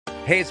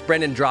Hey, it's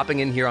Brendan dropping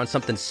in here on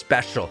something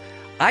special.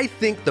 I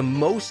think the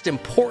most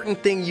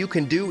important thing you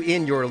can do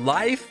in your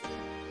life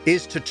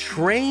is to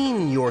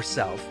train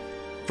yourself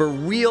for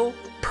real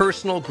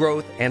personal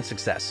growth and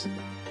success.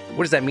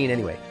 What does that mean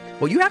anyway?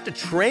 Well, you have to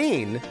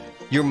train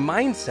your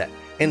mindset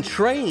and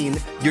train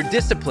your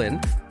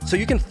discipline so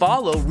you can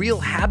follow real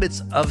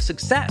habits of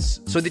success,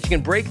 so that you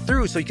can break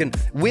through, so you can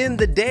win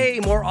the day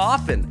more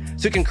often,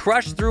 so you can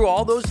crush through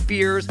all those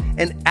fears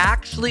and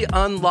actually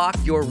unlock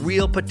your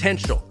real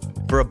potential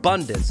for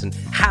abundance and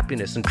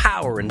happiness and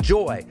power and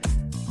joy.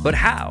 But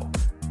how?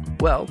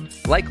 Well,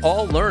 like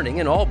all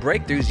learning and all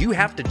breakthroughs, you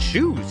have to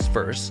choose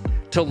first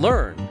to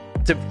learn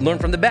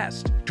from the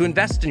best, to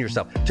invest in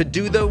yourself, to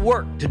do the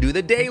work, to do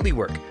the daily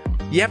work.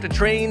 You have to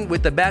train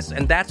with the best,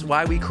 and that's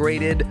why we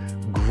created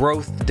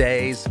Growth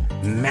Day's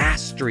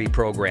Mastery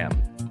Program.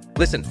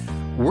 Listen,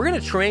 we're going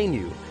to train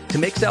you to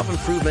make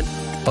self-improvement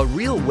a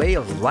real way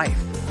of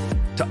life,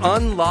 to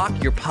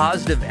unlock your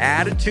positive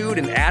attitude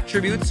and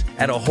attributes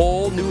at a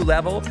whole new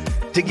level,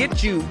 to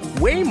get you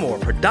way more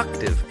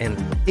productive and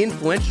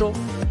influential,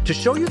 to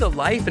show you the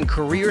life and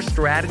career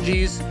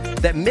strategies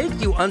that make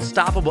you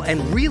unstoppable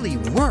and really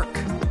work.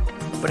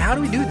 But how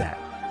do we do that?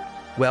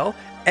 Well,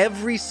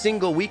 every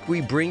single week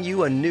we bring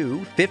you a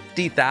new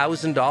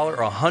 $50,000 or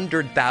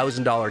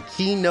 $100,000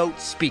 keynote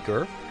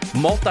speaker,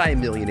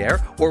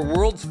 multimillionaire, or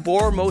world's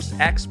foremost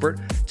expert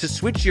to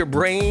switch your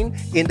brain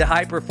into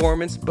high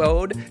performance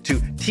mode,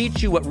 to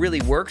teach you what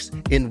really works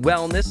in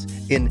wellness,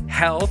 in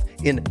health,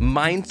 in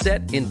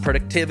mindset, in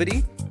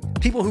productivity.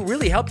 People who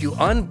really help you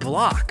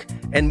unblock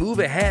and move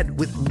ahead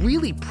with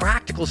really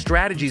practical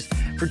strategies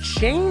for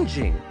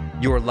changing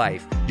your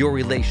life, your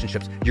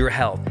relationships, your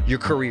health, your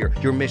career,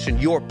 your mission,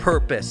 your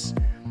purpose.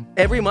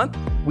 Every month,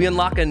 we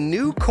unlock a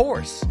new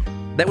course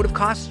that would have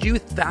cost you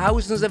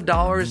thousands of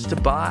dollars to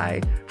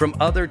buy from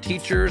other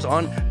teachers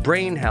on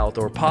brain health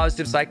or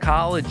positive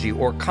psychology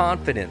or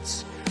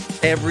confidence.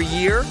 Every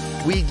year,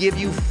 we give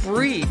you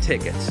free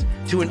tickets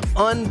to an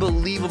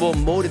unbelievable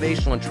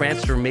motivational and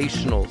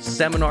transformational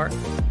seminar.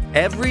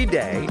 Every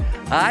day,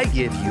 I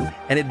give you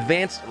an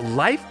advanced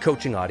life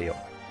coaching audio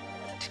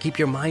to keep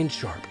your mind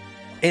sharp,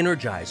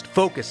 energized,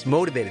 focused,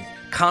 motivated,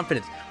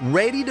 confident,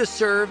 ready to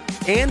serve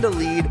and to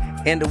lead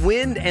and to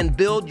win and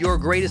build your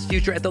greatest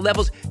future at the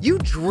levels you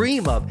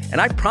dream of. And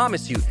I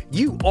promise you,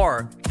 you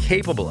are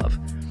capable of.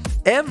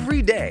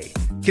 Every day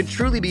can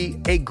truly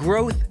be a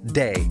growth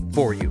day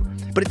for you.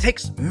 But it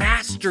takes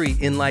mastery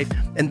in life,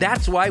 and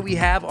that's why we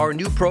have our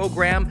new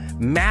program,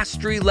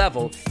 Mastery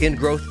Level in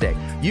Growth Day.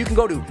 You can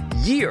go to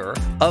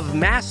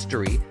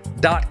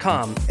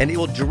yearofmastery.com, and it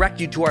will direct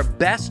you to our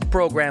best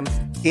program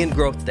in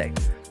Growth Day.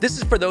 This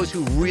is for those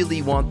who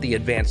really want the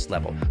advanced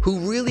level, who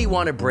really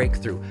want to break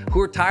through,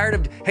 who are tired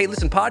of, hey,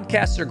 listen,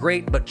 podcasts are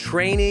great, but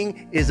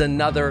training is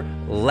another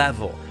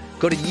level.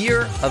 Go to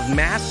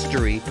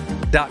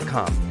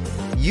yearofmastery.com.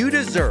 You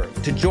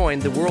deserve to join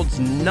the world's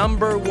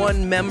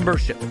 #1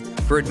 membership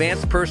for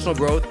advanced personal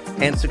growth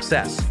and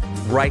success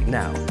right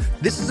now.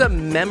 This is a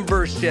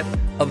membership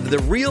of the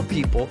real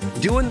people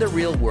doing the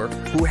real work,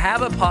 who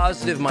have a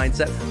positive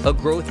mindset, a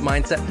growth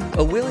mindset,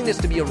 a willingness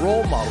to be a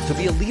role model, to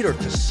be a leader,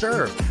 to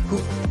serve, who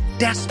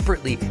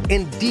desperately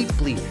and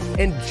deeply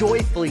and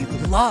joyfully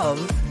love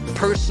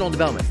personal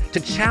development, to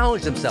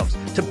challenge themselves,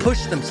 to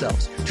push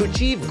themselves, to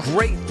achieve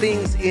great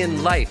things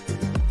in life.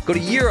 Go to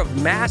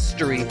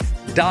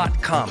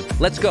yearofmastery.com.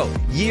 Let's go.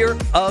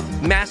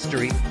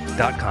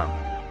 yearofmastery.com.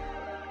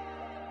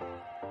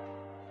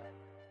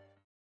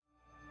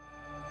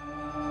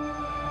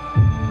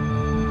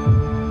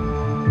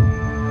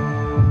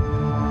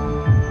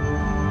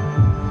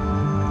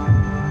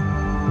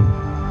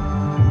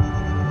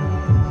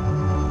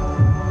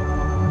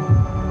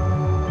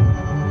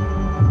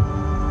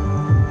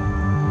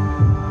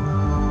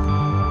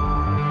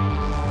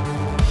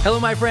 Hello,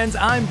 my friends.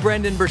 I'm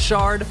Brendon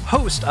Burchard,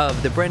 host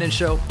of The Brendan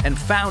Show and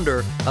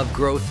founder of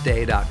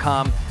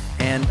GrowthDay.com,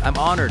 and I'm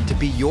honored to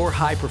be your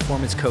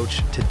high-performance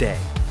coach today.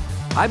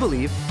 I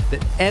believe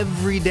that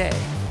every day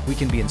we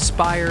can be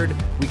inspired,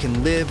 we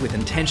can live with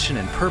intention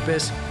and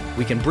purpose,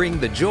 we can bring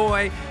the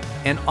joy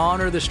and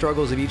honor the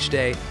struggles of each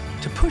day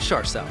to push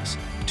ourselves,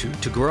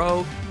 to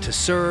grow, to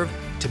serve,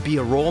 to be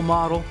a role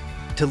model,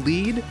 to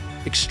lead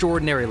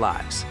extraordinary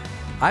lives.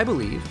 I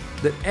believe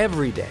that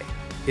every day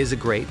is a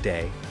great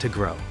day to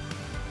grow.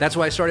 That's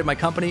why I started my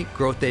company,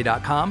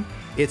 GrowthDay.com.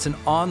 It's an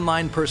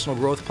online personal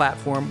growth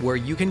platform where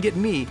you can get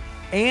me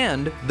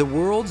and the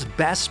world's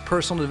best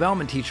personal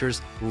development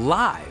teachers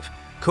live,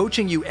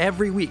 coaching you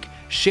every week,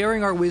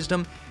 sharing our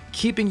wisdom,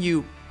 keeping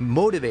you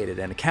motivated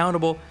and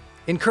accountable,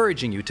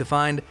 encouraging you to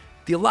find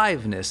the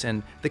aliveness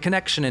and the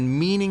connection and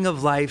meaning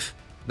of life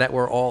that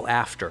we're all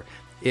after.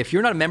 If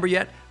you're not a member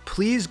yet,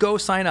 please go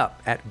sign up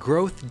at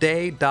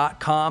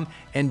GrowthDay.com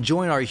and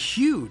join our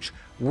huge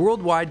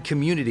worldwide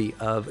community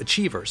of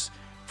achievers.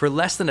 For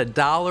less than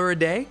 $1 a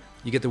day,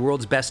 you get the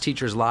world's best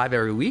teachers live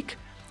every week.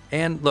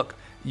 And look,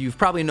 you've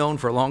probably known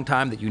for a long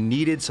time that you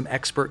needed some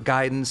expert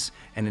guidance,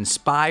 an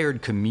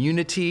inspired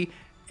community,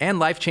 and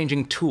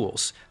life-changing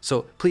tools.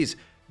 So please,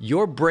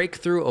 your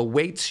breakthrough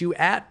awaits you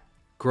at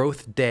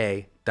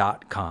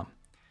personalgrowthday.com.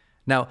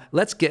 Now,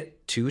 let's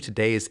get to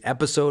today's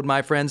episode,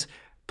 my friends.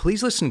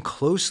 Please listen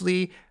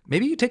closely.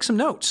 Maybe you take some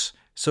notes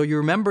so you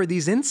remember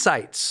these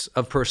insights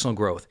of personal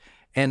growth.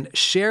 And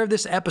share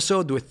this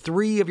episode with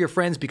 3 of your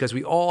friends, because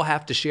we all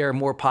have to share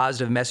more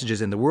positive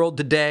messages in the world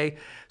today.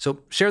 So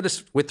share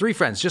this with 3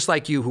 friends just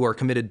like you who are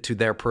committed to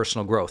their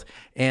personal growth.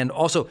 And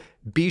also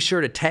be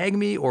sure to tag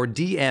me or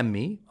DM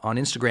me on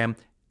Instagram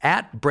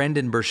at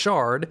Brendon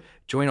Burchard.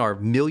 Join our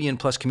 1 million+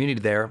 community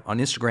there on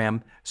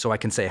Instagram so I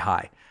can say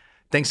hi.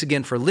 Thanks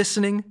again for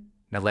listening.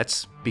 Now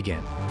let's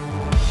begin.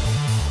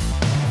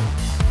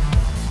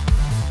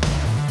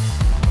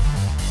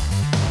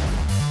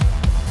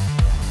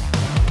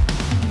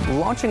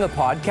 Launching a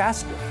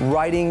podcast,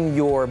 writing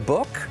your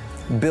book,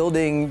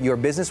 building your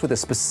business with a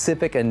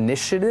specific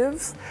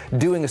initiative,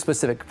 doing a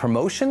specific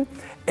promotion,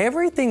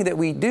 everything that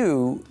we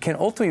do can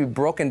ultimately be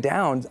broken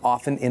down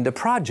often into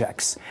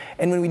projects.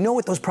 And when we know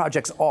what those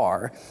projects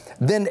are,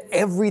 then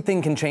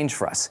everything can change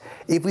for us.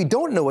 If we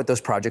don't know what those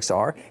projects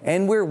are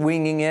and we're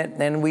winging it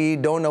and we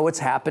don't know what's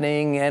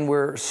happening and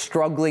we're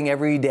struggling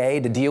every day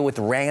to deal with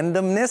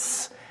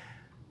randomness,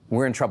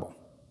 we're in trouble.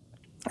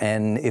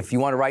 And if you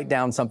want to write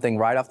down something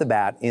right off the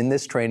bat in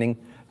this training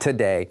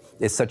today,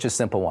 it's such a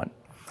simple one.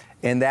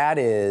 And that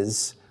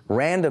is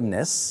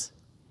randomness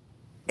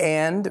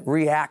and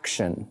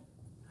reaction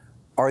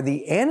are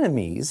the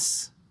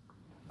enemies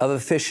of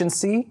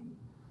efficiency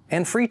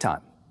and free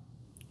time.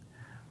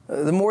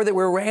 The more that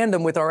we're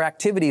random with our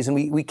activities and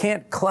we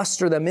can't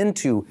cluster them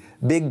into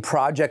big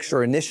projects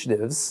or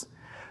initiatives,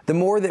 the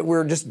more that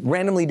we're just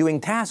randomly doing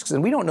tasks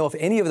and we don't know if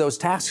any of those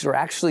tasks are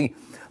actually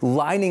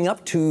lining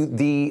up to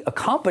the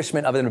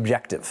accomplishment of an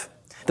objective.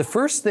 The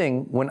first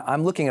thing when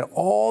I'm looking at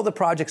all the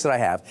projects that I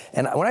have,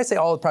 and when I say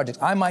all the projects,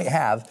 I might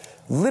have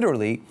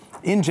literally,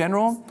 in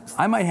general,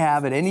 I might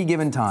have at any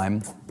given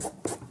time,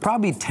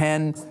 probably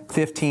 10,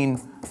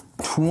 15,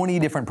 20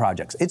 different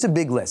projects. It's a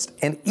big list.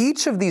 And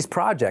each of these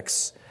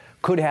projects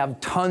could have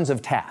tons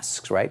of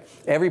tasks, right?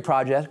 Every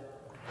project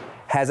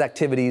has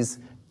activities,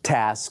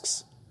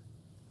 tasks,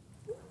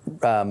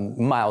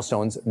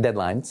 milestones,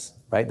 deadlines,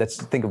 right?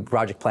 Think of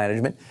project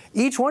management.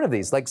 Each one of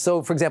these,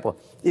 so for example,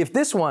 if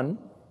this one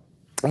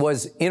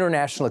was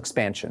international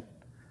expansion,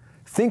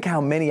 think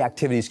how many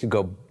activities could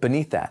go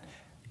beneath that.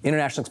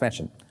 International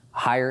expansion,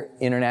 hire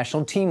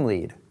international team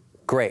lead,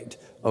 great,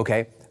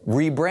 okay.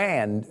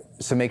 Rebrand,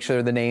 so make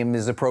sure the name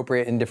is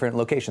appropriate in different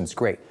locations,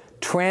 great.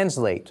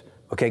 Translate,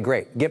 okay,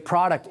 great. Get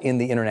product in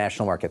the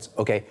international markets,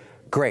 okay,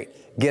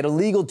 great. Get a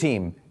legal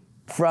team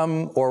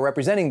from or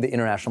representing the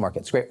international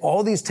markets, great.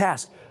 All these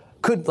tasks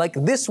could,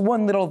 this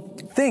one little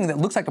thing that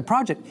looks like a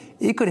project,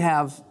 it could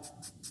have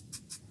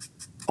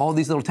all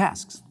these little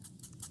tasks.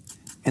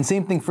 And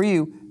same thing for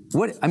you.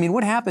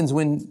 What happens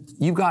when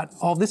you've got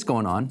all this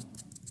going on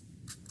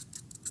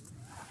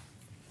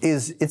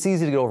is it's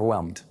easy to get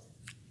overwhelmed.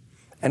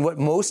 And what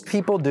most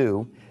people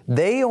do,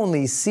 they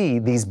only see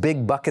these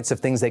big buckets of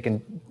things they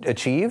can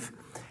achieve.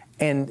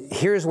 And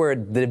here's where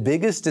the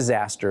biggest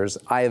disasters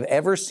I have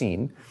ever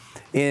seen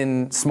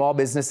in small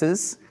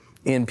businesses,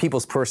 in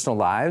people's personal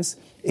lives,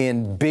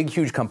 in big,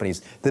 huge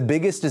companies. The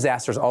biggest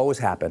disasters always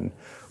happen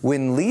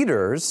when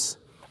leaders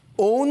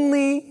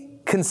only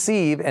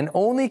conceive and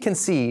only can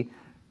see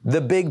the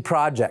big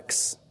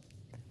projects.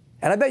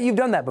 And I bet you've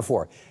done that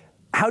before.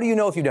 How do you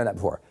know if you've done that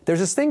before? There's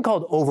this thing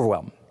called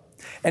overwhelm.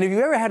 And if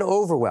you've ever had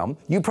overwhelm,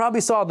 you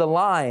probably saw the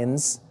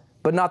lines,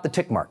 but not the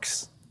tick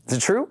marks. Is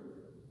it true?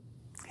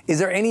 Is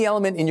there any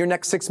element in your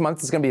next 6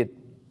 months that's going to be a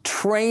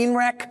train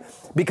wreck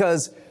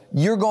because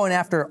you're going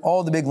after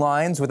all the big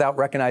lines without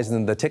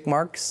recognizing the tick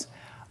marks?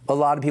 A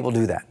lot of people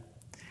do that.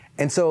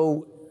 And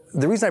so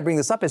the reason I bring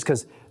this up is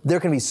because there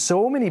can be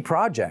so many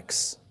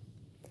projects.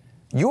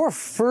 Your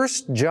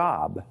first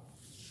job,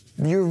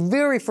 your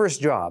very first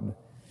job,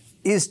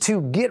 is to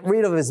get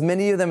rid of as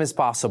many of them as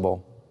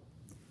possible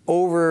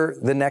over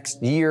the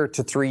next year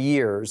to 3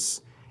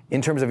 years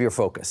in terms of your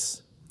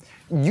focus.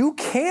 You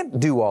can't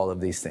do all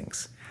of these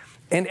things.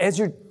 And as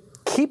you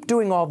keep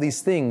doing all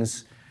these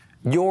things,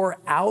 your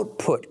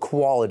output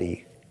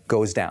quality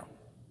goes down,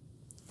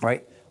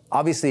 right?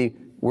 Obviously,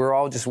 we're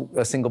all just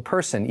a single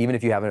person, even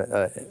if you have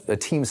a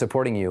team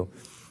supporting you.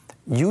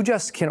 You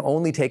just can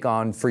only take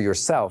on for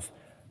yourself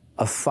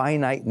a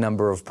finite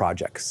number of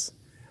projects.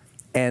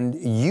 And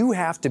you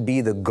have to be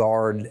the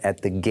guard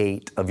at the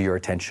gate of your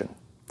attention.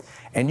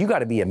 And you got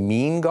to be a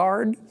mean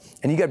guard,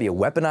 and you got to be a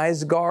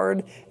weaponized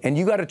guard, and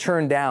you got to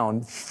turn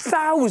down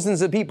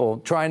thousands of people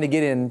trying to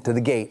get into the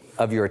gate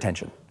of your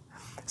attention.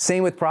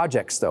 Same with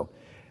projects, though.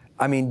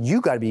 You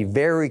got to be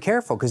very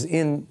careful, because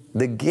in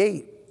the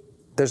gate,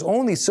 there's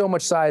only so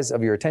much size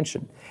of your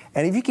attention.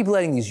 And if you keep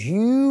letting these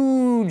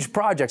huge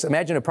projects,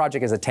 imagine a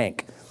project as a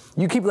tank.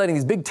 You keep letting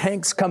these big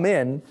tanks come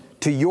in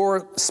to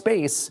your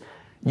space,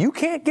 you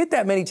can't get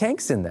that many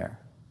tanks in there.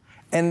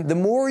 And the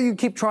more you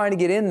keep trying to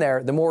get in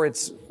there, the more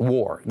it's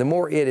war, the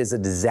more it is a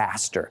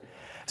disaster.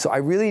 So I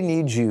really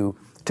need you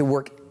to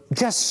work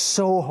just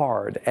so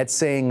hard at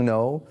saying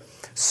no,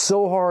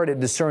 so hard at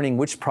discerning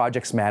which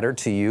projects matter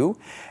to you,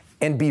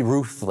 and be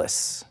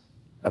ruthless.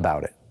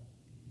 about it.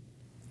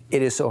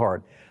 It is so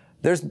hard.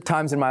 There's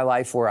times in my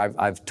life where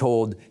I've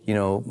told,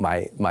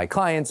 my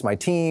clients, my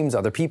teams,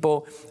 other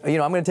people, I'm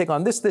going to take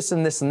on this, this,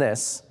 and this, and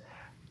this.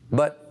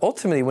 But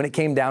ultimately, when it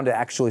came down to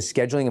actually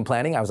scheduling and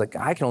planning, I was like,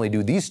 I can only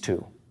do these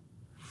two.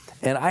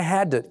 And I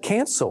had to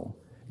cancel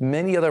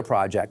many other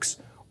projects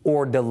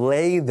or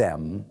delay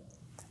them.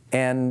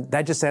 And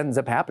that just ends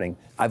up happening.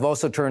 I've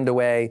also turned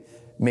away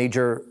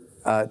major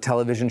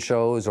television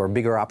shows or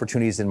bigger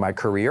opportunities in my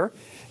career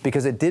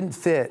because it didn't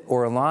fit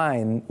or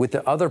align with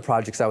the other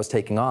projects I was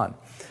taking on.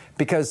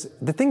 Because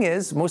the thing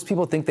is, most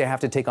people think they have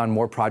to take on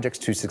more projects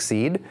to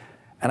succeed.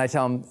 And I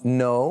tell them,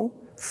 no,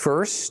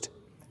 first,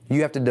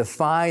 you have to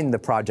define the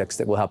projects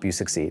that will help you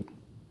succeed.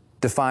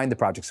 Define the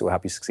projects that will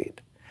help you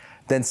succeed.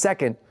 Then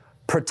second,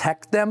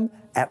 protect them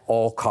at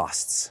all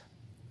costs.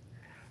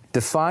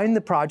 Define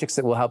the projects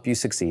that will help you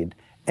succeed,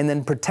 and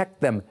then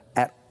protect them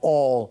at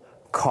all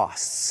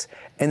costs.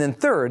 And then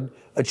third,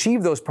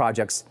 achieve those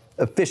projects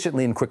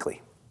efficiently and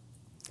quickly.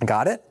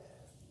 Got it?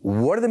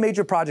 What are the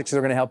major projects that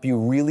are going to help you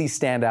really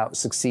stand out,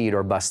 succeed,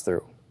 or bust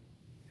through?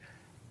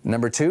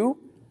 Number two,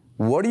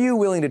 what are you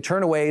willing to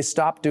turn away,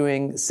 stop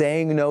doing,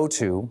 saying no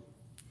to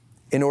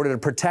in order to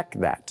protect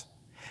that?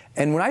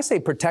 And when I say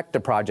protect a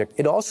project,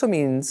 it also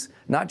means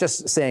not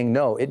just saying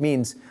no. It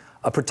means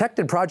a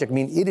protected project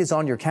means it is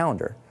on your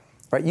calendar,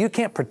 right? You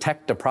can't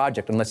protect a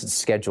project unless it's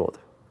scheduled.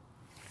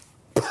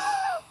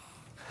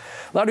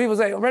 A lot of people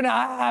say, Brendan,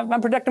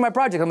 I'm protecting my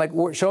project. I'm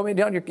like, show me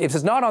down your, if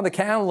it's not on the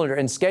calendar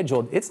and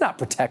scheduled, it's not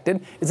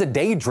protected. It's a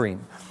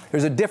daydream.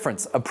 There's a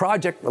difference. A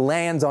project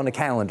lands on the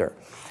calendar.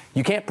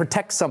 You can't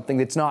protect something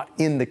that's not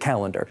in the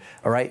calendar,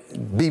 all right?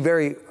 Be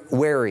very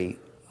wary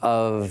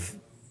of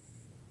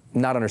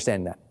not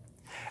understanding that.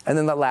 And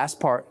then the last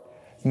part,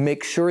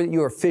 make sure that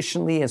you're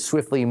efficiently and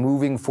swiftly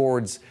moving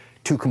forwards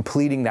to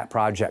completing that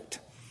project,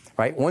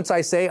 right? Once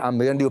I say I'm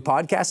going to do a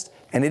podcast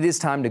and it is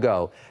time to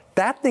go,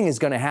 that thing is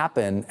going to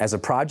happen as a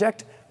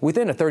project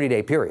within a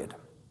 30-day period.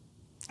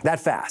 That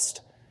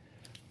fast.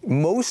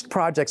 Most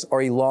projects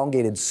are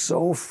elongated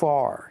so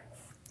far.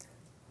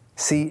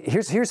 See,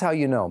 here's how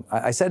you know.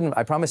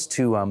 I promised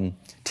to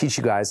teach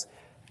you guys,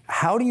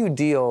 how do you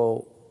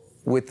deal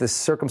with the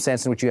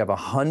circumstance in which you have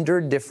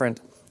 100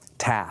 different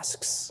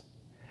tasks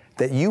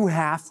that you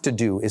have to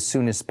do as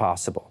soon as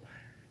possible?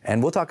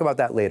 And we'll talk about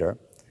that later.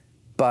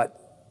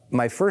 But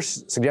my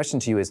first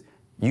suggestion to you is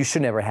you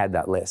should never had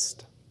that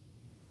list.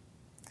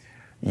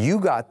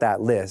 You got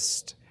that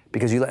list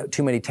because you let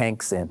too many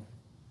tanks in.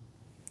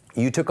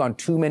 You took on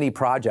too many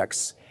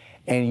projects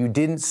and you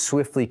didn't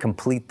swiftly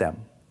complete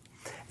them.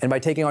 And by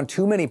taking on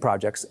too many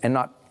projects and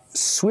not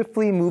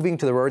swiftly moving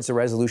to the roads to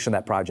resolution of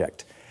that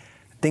project,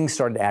 things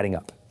started adding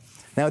up.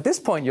 Now at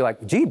this point, you're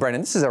like, gee,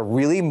 Brendan, this is a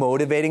really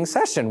motivating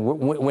session.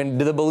 When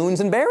do the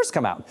balloons and bears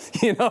come out?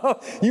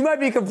 You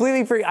might be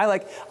completely free.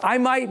 I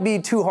might be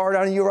too hard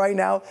on you right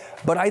now,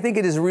 but I think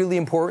it is really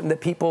important that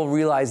people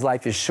realize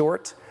life is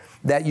short,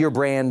 that your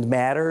brand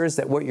matters,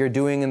 that what you're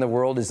doing in the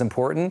world is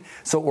important.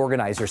 So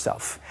organize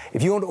yourself.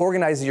 If you want to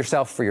organize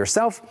yourself for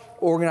yourself,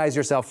 organize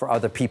yourself for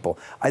other people.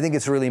 I think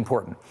it's really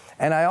important.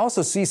 And I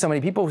also see so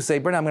many people who say,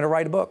 Brendan, I'm going to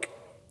write a book.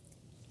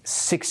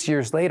 6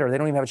 years later, they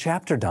don't even have a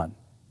chapter done.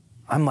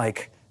 I'm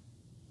like,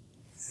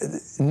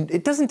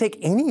 it doesn't take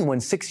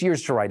anyone 6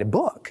 years to write a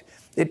book.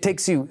 It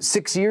takes you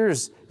 6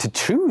 years to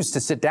choose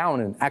to sit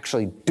down and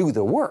actually do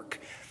the work.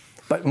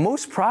 But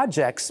most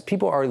projects,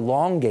 people are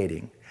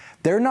elongating.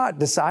 They're not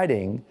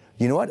deciding,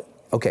 you know what?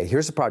 Okay,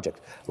 here's a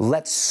project.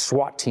 Let's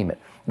SWAT team it.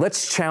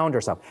 Let's challenge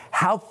ourselves.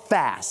 How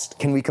fast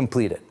can we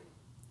complete it?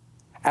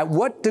 At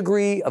what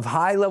degree of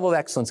high level of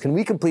excellence can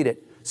we complete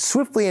it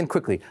swiftly and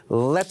quickly?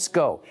 Let's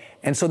go.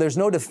 And so there's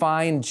no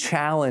defined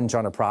challenge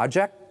on a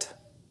project.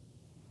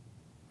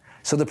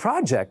 So the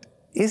project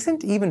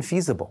isn't even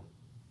feasible.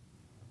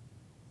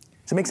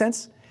 Does that make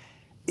sense?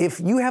 If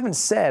you haven't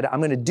said, I'm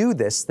going to do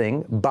this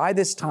thing by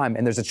this time,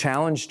 and there's a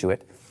challenge to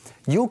it,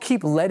 you'll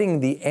keep letting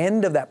the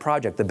end of that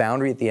project, the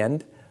boundary at the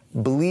end,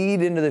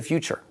 bleed into the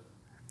future.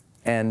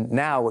 And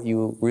now what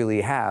you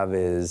really have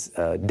is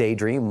a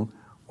daydream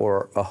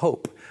or a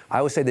hope. I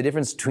always say the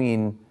difference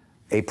between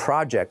a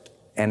project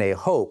and a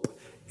hope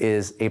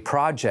is a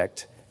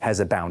project has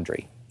a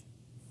boundary.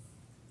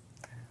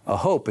 A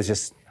hope is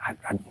just,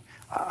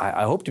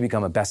 I hope to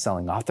become a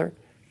best-selling author.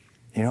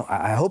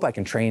 I hope I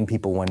can train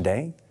people one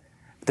day.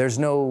 There's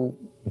no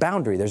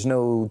boundary, there's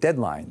no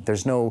deadline,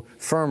 there's no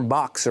firm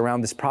box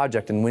around this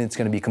project and when it's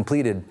going to be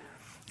completed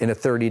in a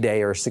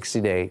 30-day or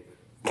 60-day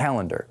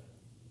calendar.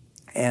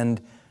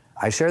 And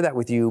I share that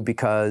with you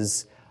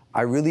because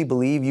I really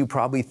believe you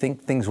probably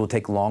think things will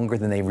take longer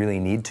than they really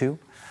need to.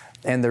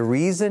 And the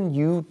reason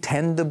you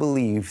tend to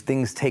believe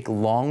things take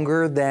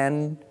longer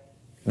than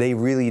they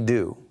really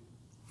do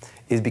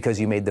is because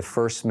you made the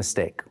first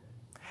mistake,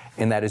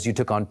 and that is you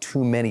took on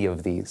too many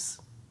of these.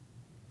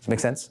 Does that make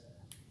sense?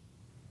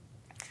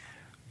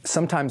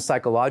 Sometimes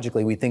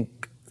psychologically we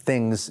think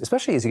things,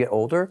 especially as you get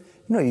older,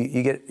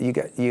 you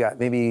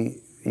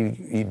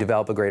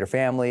develop a greater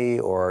family,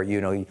 or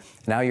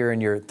now you're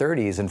in your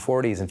 30s and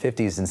 40s and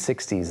 50s and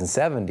 60s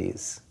and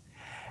 70s,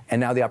 And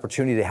now the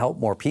opportunity to help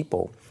more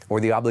people or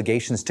the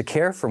obligations to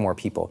care for more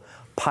people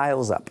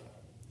piles up.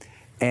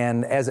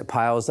 And as it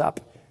piles up,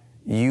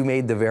 you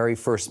made the very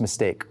first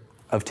mistake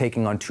of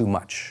taking on too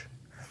much.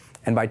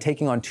 And by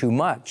taking on too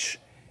much,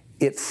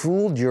 it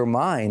fooled your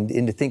mind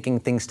into thinking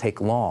things take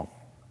long.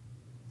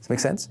 Does that make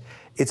sense?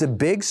 It's a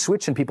big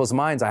switch in people's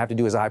minds I have to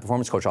do as a high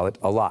performance coach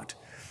a lot.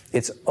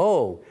 It's,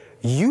 oh,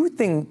 you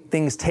think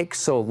things take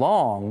so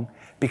long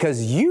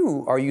because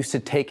you are used to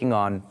taking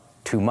on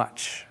too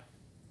much.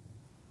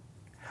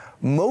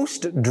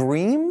 Most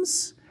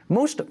dreams,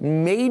 most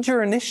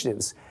major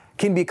initiatives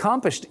can be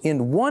accomplished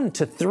in 1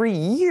 to 3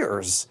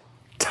 years,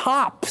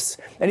 tops.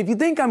 And if you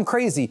think I'm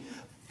crazy,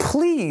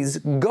 please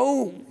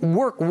go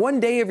work one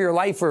day of your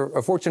life for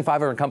a Fortune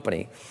 500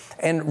 company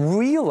and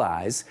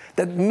realize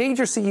that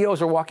major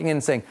CEOs are walking in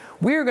and saying,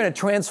 we're going to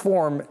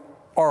transform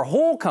our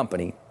whole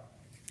company,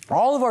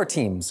 all of our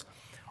teams,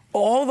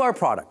 all of our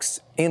products,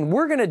 and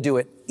we're going to do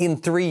it in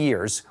 3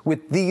 years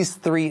with these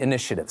 3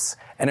 initiatives.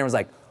 And everyone's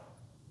like,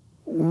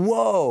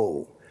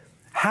 whoa,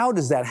 how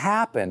does that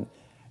happen?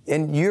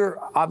 And you're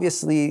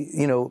obviously,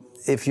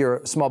 if you're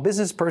a small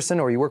business person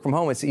or you work from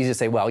home, it's easy to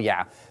say, well,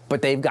 yeah,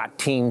 but they've got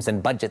teams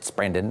and budgets,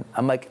 Brandon.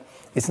 I'm like,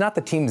 it's not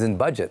the teams and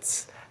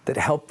budgets that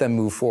help them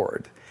move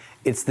forward.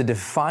 It's the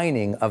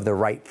defining of the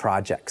right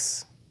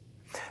projects.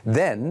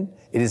 Then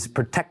it is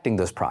protecting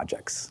those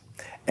projects.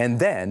 And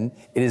then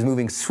it is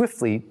moving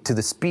swiftly to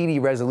the speedy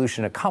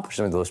resolution and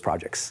accomplishment of those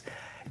projects.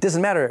 It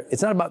doesn't matter.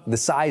 It's not about the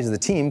size of the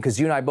team, because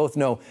you and I both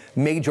know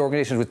major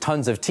organizations with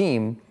tons of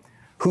team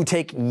who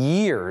take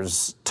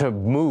years to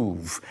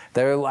move.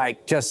 They're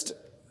like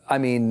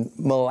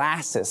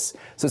molasses.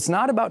 So it's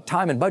not about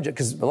time and budget,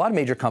 because a lot of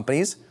major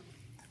companies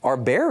are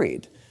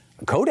buried.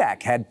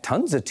 Kodak had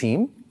tons of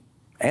team,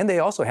 and they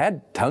also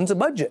had tons of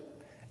budget,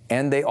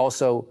 and they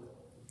also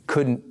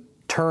couldn't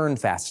turn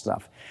fast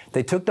enough.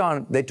 They took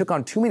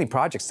on too many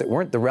projects that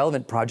weren't the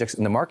relevant projects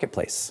in the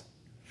marketplace.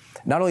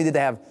 Not only did they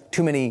have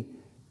too many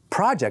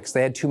projects,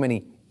 they had too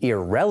many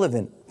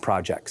irrelevant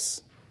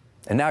projects.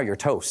 And now you're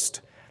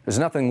toast. There's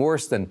nothing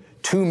worse than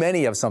too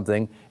many of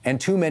something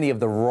and too many of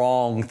the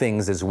wrong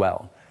things as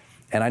well.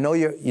 And I know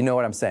you know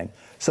what I'm saying.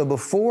 So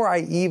before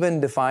I even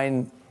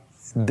define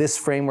this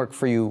framework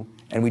for you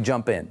and we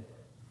jump in,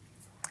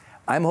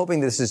 I'm hoping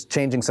this is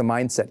changing some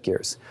mindset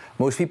gears.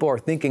 Most people are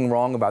thinking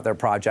wrong about their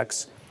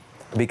projects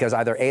because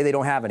either A, they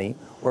don't have any,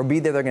 or B,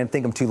 they're going to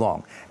think them too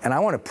long. And I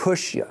want to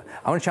push you.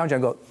 I want to challenge you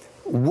and go,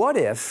 what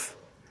if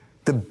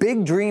the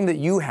big dream that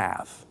you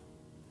have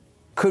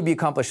could be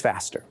accomplished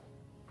faster?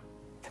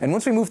 And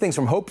once we move things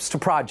from hopes to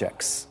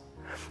projects,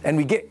 and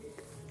we get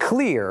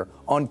clear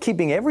on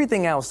keeping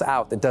everything else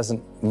out that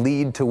doesn't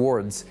lead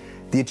towards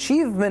the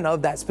achievement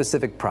of that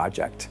specific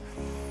project,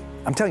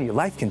 I'm telling you,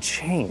 life can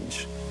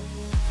change.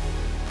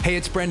 Hey,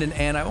 it's Brendan,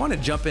 and I want to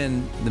jump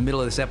in the middle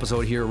of this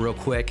episode here real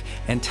quick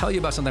and tell you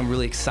about something I'm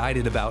really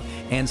excited about,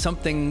 and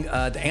something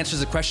that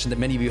answers a question that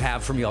many of you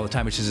have for me all the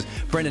time, which is,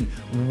 Brendan,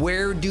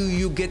 where do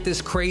you get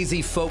this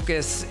crazy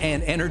focus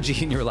and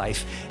energy in your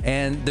life?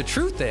 And the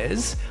truth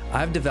is,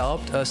 I've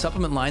developed a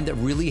supplement line that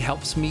really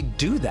helps me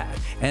do that.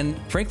 And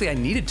frankly, I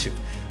needed to.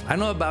 I don't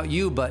know about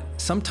you, but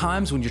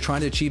sometimes when you're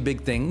trying to achieve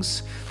big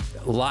things,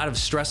 a lot of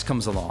stress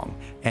comes along.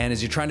 And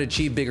as you're trying to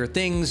achieve bigger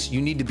things,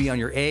 you need to be on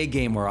your A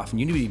game more often.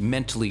 You need to be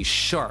mentally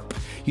sharp.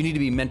 You need to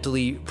be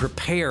mentally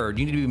prepared.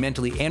 You need to be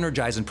mentally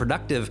energized and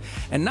productive.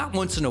 And not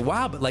once in a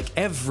while, but like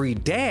every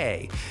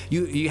day.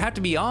 You have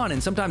to be on,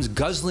 and sometimes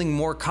guzzling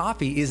more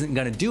coffee isn't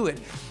gonna do it.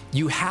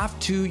 You have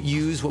to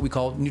use what we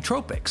call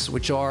nootropics,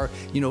 which are,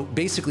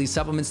 basically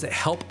supplements that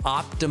help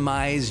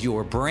optimize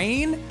your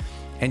brain.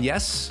 And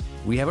yes,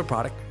 we have a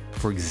product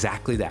for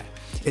exactly that.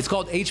 It's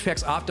called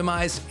HPX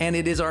Optimized, and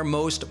it is our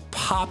most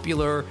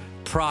popular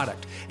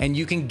product. And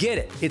you can get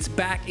it. It's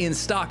back in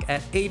stock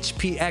at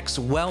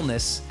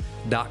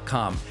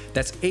hpxwellness.com.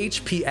 That's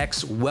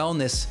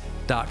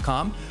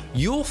hpxwellness.com.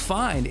 You'll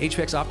find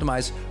HPX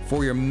Optimized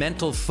for your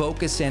mental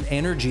focus and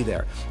energy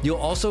there. You'll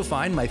also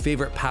find my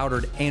favorite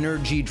powdered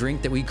energy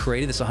drink that we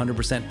created that's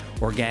 100%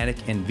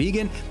 organic and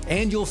vegan.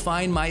 And you'll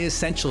find my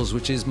essentials,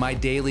 which is my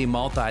daily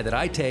multi that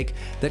I take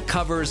that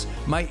covers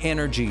my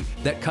energy,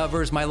 that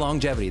covers my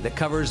longevity, that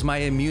covers my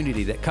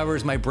immunity, that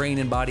covers my brain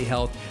and body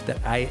health, that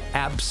I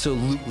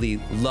absolutely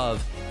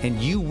love. And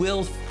you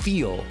will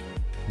feel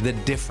the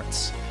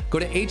difference. Go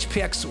to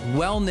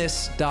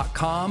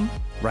hpxwellness.com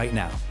right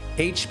now.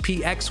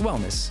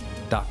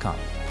 hpxwellness.com.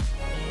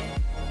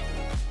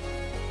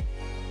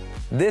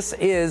 This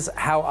is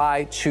how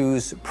I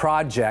choose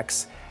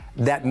projects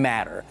that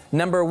matter.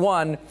 Number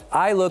one,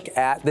 I look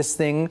at this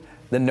thing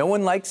that no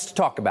one likes to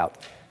talk about,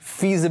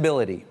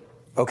 feasibility,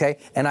 okay?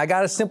 And I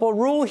got a simple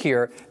rule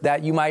here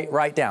that you might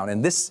write down.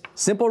 And this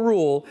simple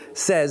rule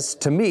says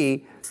to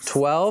me,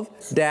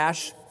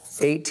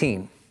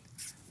 12-18.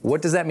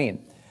 What does that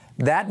mean?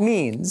 That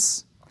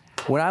means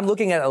when I'm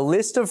looking at a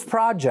list of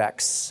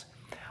projects,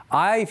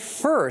 I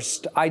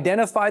first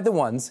identify the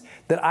ones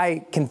that I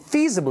can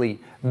feasibly,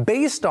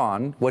 based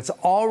on what's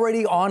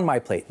already on my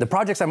plate, the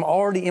projects I'm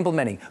already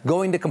implementing,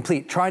 going to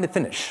complete, trying to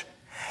finish.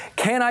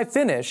 Can I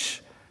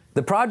finish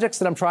The projects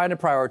that I'm trying to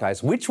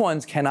prioritize, which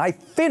ones can I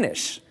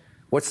finish?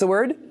 What's the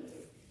word?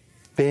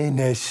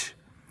 Finish.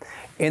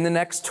 In the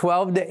next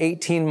 12 to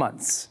 18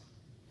 months.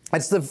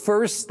 That's the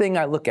first thing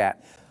I look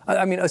at.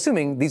 I mean,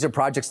 assuming these are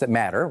projects that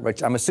matter,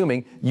 which I'm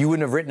assuming you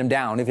wouldn't have written them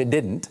down if it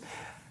didn't.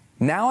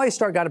 Now I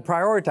start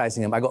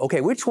prioritizing them. I go,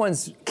 okay, which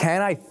ones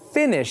can I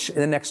finish in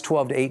the next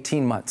 12 to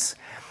 18 months?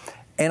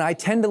 And I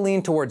tend to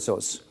lean towards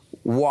those.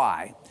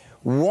 Why?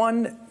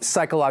 One,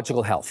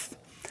 psychological health,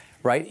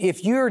 right?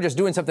 If you're just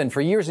doing something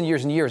for years and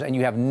years and years and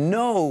you have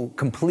no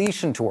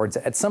completion towards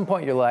it, at some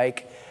point you're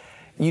like,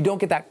 you don't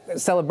get that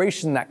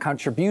celebration, that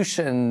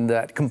contribution,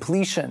 that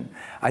completion.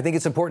 I think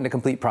it's important to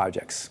complete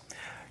projects.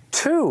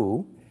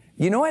 Two,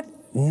 you know what?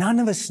 None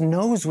of us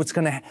knows what's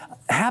going to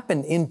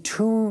happen in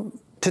 2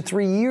 to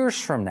 3 years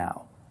from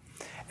now.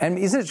 And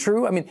isn't it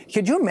true? I mean,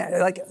 could you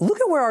imagine, look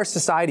at where our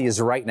society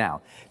is right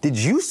now. Did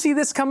you see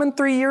this coming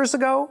 3 years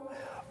ago?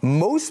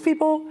 Most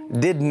people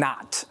did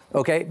not,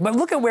 okay? But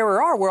look at where we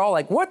are. We're all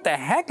like, what the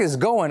heck is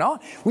going on?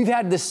 We've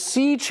had this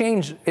sea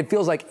change, it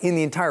feels like, in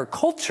the entire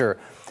culture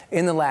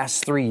in the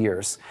last 3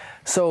 years.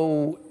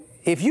 So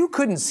if you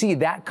couldn't see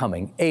that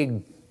coming,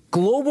 a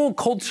global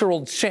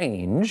cultural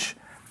change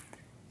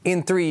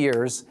in 3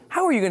 years,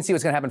 how are you going to see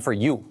what's going to happen for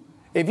you?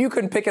 If you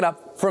couldn't pick it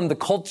up from the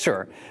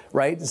culture,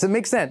 right? Does it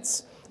make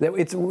sense? That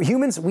it's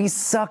humans, we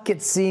suck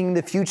at seeing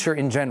the future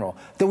in general,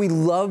 though we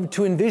love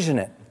to envision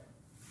it.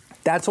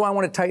 That's why I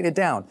want to tighten it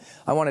down.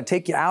 I want to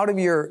take you out of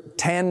your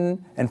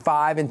 10 and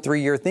 5 and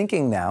 3 year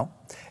thinking now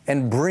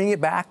and bring it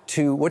back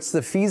to what's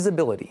the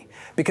feasibility.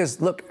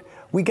 Because look,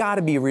 we got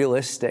to be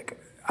realistic.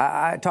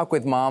 I talk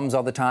with moms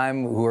all the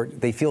time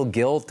they feel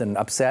guilt and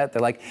upset.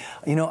 They're like,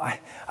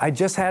 I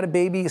just had a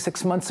baby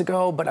 6 months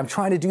ago, but I'm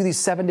trying to do these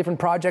 7 different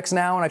projects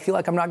now, and I feel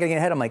like I'm not getting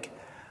ahead. I'm like,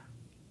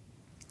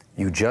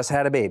 you just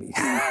had a baby.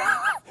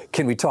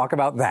 Can we talk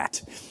about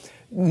that?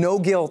 No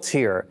guilt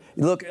here.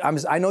 Look,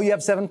 I know you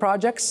have 7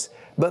 projects,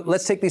 but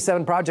let's take these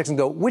 7 projects and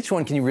go, which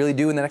one can you really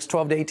do in the next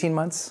 12 to 18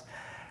 months?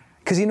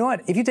 Because you know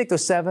what? If you take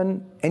those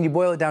 7 and you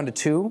boil it down to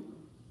 2,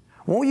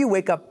 won't you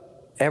wake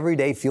up every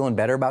day feeling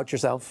better about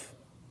yourself?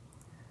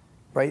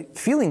 Right?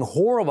 Feeling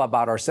horrible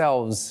about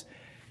ourselves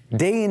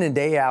day in and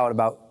day out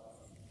about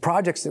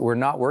projects that we're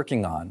not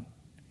working on.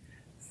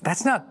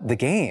 That's not the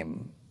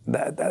game.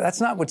 That's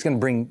not what's going to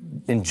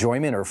bring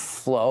enjoyment or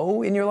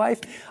flow in your life.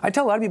 I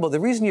tell a lot of people the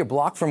reason you're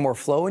blocked from more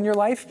flow in your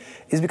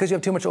life is because you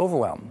have too much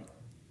overwhelm.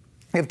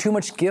 You have too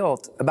much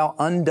guilt about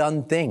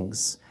undone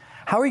things.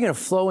 How are you going to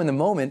flow in the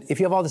moment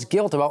if you have all this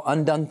guilt about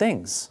undone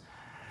things?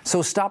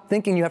 So stop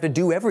thinking you have to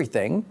do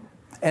everything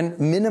and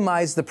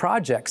minimize the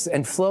projects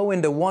and flow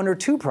into 1 or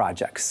 2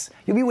 projects.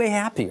 You'll be way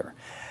happier.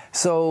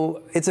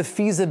 So it's a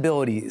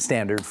feasibility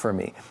standard for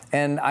me.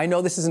 And I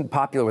know this isn't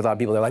popular with a lot of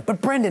people. They're like,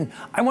 but Brendan,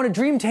 I want to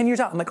dream 10 years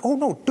out. I'm like, oh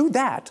no, do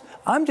that.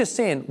 I'm just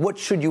saying, what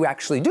should you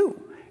actually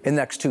do in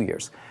the next 2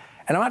 years?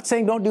 And I'm not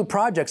saying don't do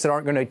projects that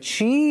aren't going to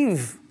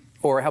achieve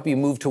or help you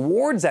move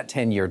towards that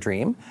 10-year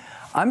dream.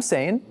 I'm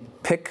saying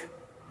pick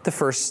the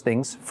first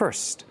things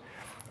first.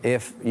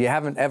 If you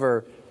haven't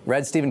ever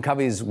read Stephen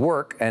Covey's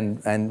work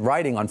and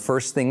writing on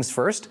first things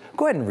first,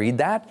 go ahead and read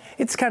that.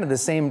 It's kind of the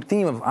same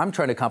theme of I'm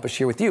trying to accomplish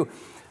here with you.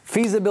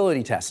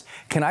 Feasibility test.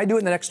 Can I do it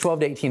in the next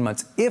 12 to 18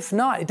 months? If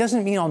not, it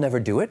doesn't mean I'll never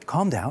do it.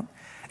 Calm down.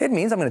 It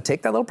means I'm going to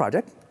take that little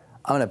project,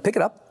 I'm going to pick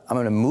it up, I'm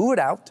going to move it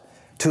out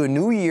to a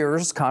New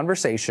Year's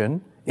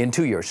conversation in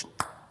 2 years.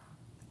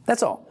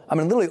 That's all. I'm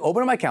going to literally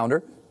open up my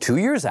calendar 2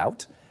 years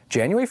out,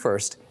 January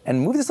 1st,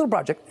 and move this little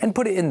project and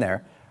put it in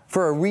there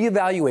for a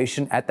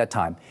reevaluation at that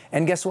time.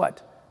 And guess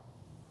what?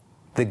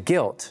 The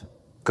guilt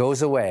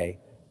goes away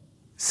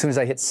as soon as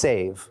I hit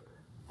save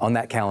on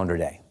that calendar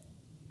day.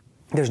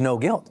 There's no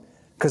guilt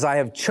because I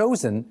have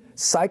chosen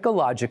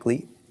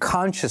psychologically,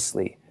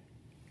 consciously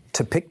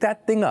to pick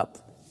that thing up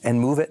and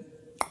move it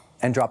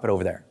and drop it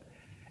over there.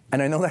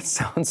 And I know that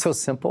sounds so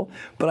simple,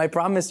 but I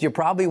promise you're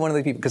probably one of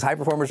the people, because high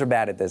performers are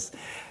bad at this.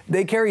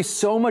 They carry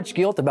so much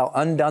guilt about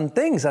undone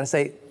things. And I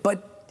say,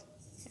 but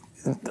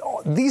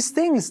these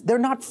things, they're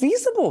not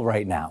feasible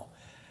right now.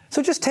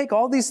 So just take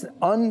all these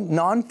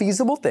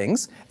non-feasible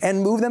things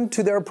and move them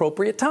to their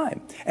appropriate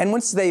time. And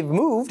once they've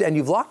moved and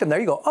you've locked them there,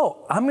 you go,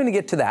 oh, I'm going to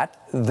get to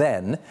that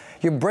then.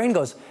 Your brain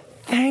goes,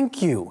 thank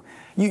you.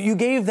 You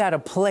gave that a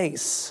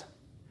place.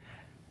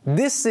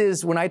 This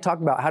is when I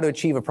talk about how to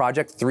achieve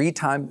projects 3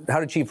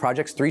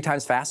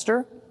 times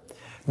faster.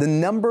 The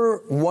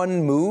number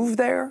 1 move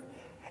there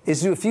is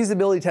to do a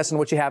feasibility test on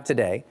what you have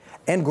today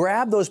and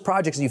grab those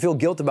projects that you feel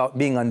guilt about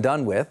being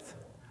undone with,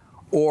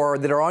 or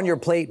that are on your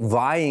plate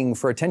vying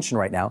for attention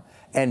right now,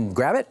 and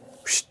grab it,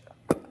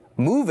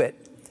 move it,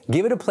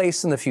 give it a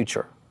place in the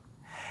future.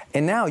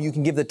 And now you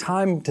can give the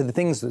time to the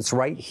things that's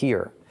right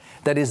here.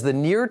 That is the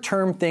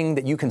near-term thing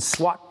that you can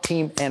SWAT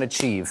team and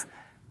achieve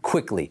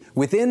quickly,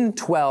 within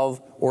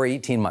 12 or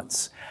 18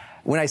 months.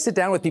 When I sit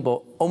down with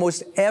people,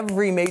 almost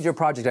every major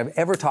project I've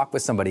ever talked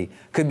with somebody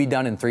could be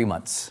done in 3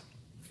 months.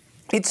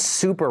 It's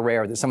super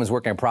rare that someone's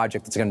working on a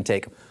project that's going to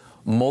take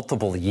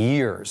multiple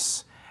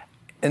years.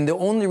 And the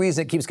only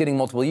reason it keeps getting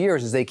multiple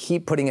years is they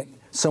keep putting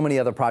so many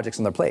other projects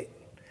on their plate.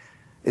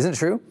 Isn't it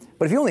true?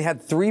 But if you only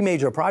had 3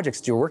 major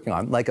projects that you're working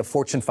on, like a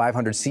Fortune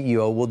 500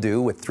 CEO will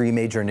do with 3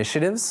 major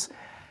initiatives,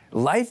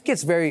 life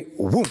gets very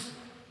whoop.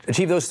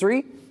 Achieve those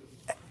 3,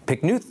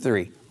 pick new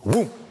 3,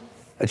 whoop.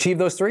 Achieve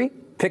those 3,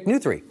 pick new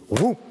 3,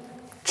 whoop.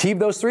 Achieve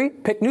those 3,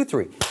 pick new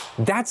 3.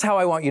 That's how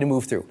I want you to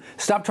move through.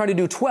 Stop trying to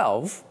do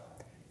 12.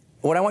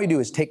 What I want you to do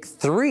is take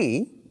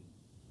 3,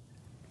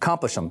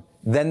 accomplish them,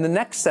 then the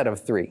next set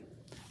of 3,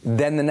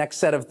 then the next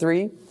set of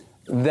 3,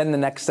 then the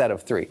next set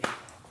of 3.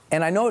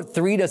 And I know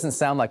 3 doesn't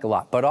sound like a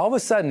lot, but all of a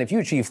sudden, if you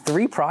achieve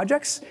 3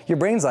 projects, your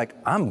brain's like,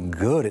 I'm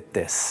good at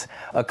this.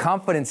 A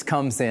confidence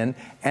comes in,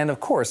 and of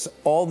course,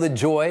 all the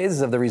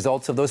joys of the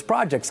results of those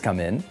projects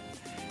come in,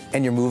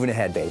 and you're moving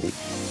ahead, baby.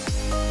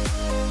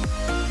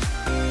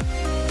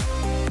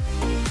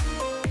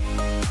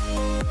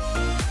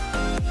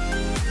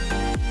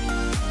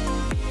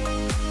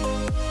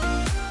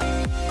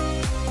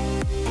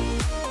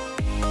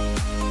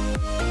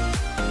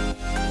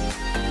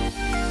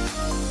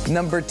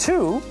 Number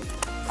 2,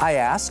 I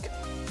ask,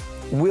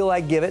 will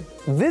I give it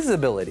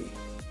visibility?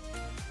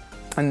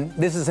 And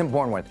this is an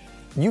important one.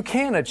 You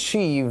can't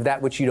achieve that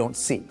which you don't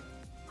see.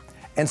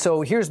 And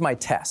so here's my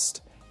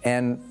test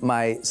and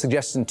my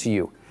suggestion to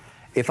you.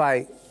 If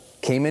I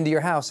came into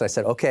your house, I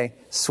said, okay,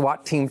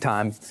 SWAT team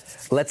time,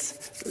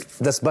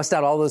 let's bust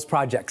out all those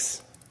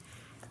projects.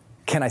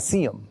 Can I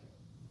see them?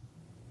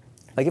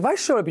 Like if I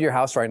showed up at your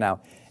house right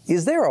now,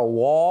 is there a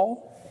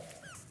wall?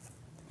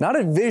 Not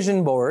a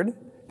vision board,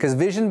 because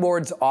vision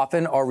boards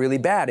often are really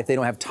bad if they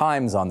don't have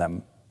times on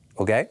them,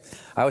 okay?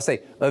 I always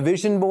say, a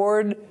vision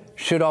board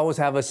should always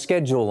have a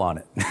schedule on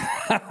it.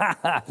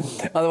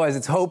 Otherwise,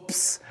 it's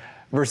hopes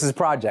versus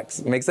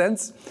projects. Make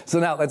sense? So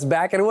now let's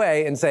back it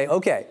away and say,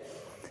 okay,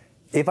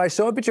 if I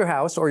show up at your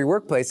house or your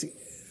workplace,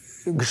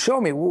 show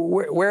me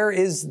where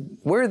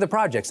are the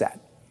projects at,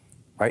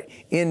 right?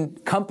 In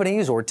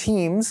companies or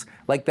teams,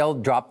 like they'll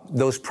drop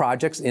those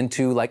projects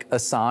into like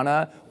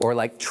Asana or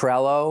like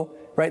Trello,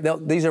 right?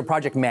 These are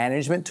project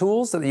management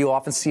tools that you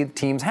often see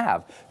teams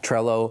have.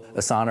 Trello,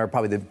 Asana are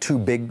probably the 2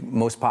 big,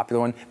 most popular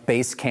one.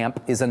 Basecamp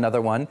is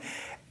another one.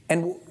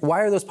 And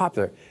why are those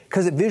popular?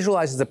 Because it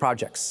visualizes the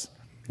projects.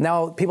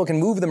 Now people can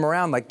move them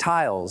around like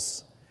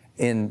tiles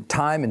in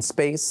time and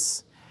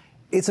space.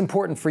 It's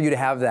important for you to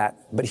have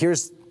that. But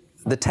here's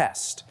the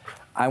test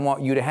I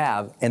want you to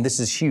have, and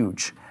this is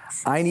huge.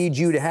 I need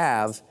you to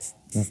have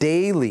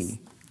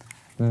daily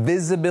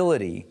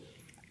visibility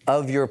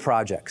of your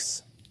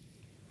projects.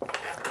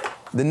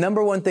 The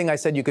number one thing I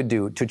said you could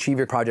do to achieve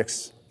your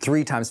projects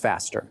 3 times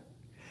faster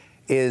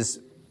is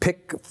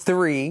pick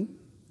 3,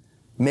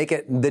 make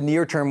it the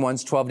near-term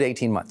ones 12 to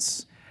 18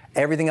 months.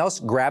 Everything else,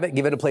 grab it,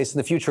 give it a place in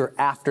the future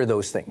after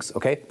those things,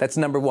 okay? That's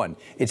number 1.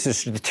 It's a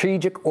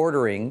strategic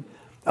ordering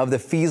of the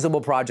feasible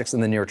projects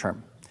in the near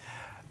term.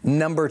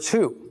 Number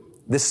 2,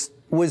 this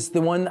was the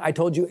one I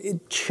told you,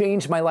 it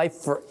changed my life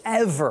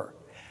forever,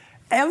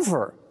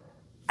 ever.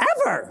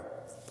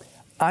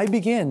 I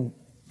begin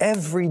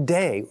every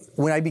day,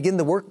 when I begin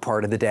the work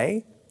part of the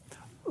day,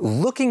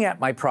 looking at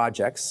my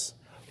projects,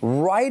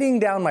 writing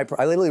down I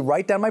literally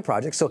write down my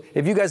projects. So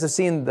if you guys have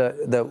seen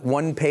the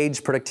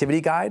 1-page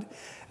productivity guide,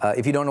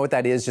 if you don't know what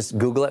that is, just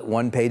Google it,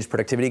 1-page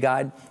productivity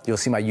guide. You'll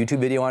see my YouTube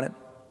video on it.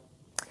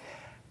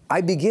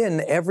 I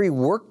begin every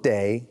work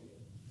day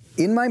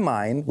in my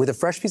mind with a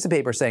fresh piece of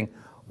paper saying,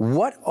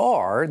 what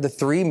are the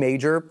 3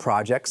 major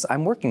projects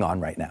I'm working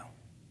on right now?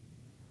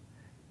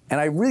 And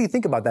I really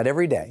think about that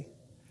every day.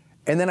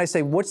 And then I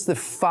say, what's the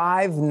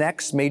 5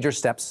 next major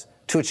steps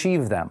to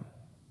achieve them?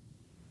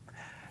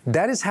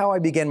 That is how I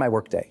began my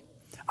workday.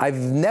 I've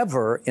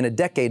never in a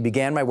decade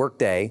began my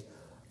workday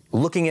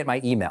looking at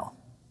my email.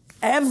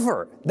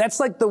 Ever. That's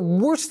like the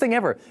worst thing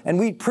ever. And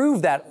we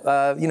proved that,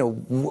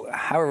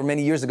 however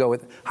many years ago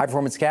with High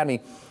Performance Academy,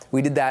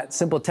 we did that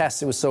simple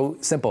test. It was so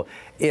simple.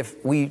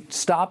 If we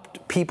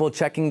stopped people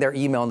checking their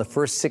email in the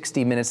first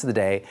 60 minutes of the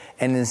day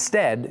and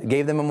instead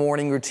gave them a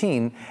morning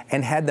routine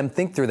and had them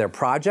think through their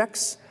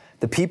projects,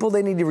 the people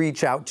they need to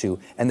reach out to,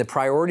 and the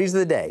priorities of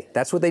the day,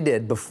 that's what they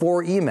did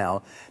before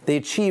email, they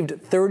achieved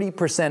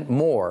 30%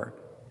 more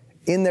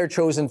in their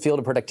chosen field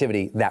of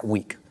productivity that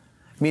week.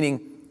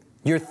 Meaning,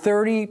 you're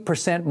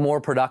 30% more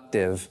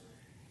productive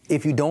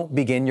if you don't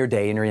begin your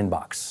day in your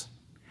inbox.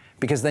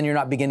 Because then you're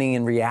not beginning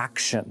in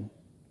reaction.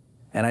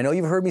 And I know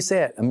you've heard me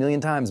say it a million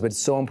times, but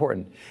it's so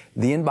important.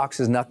 The inbox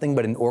is nothing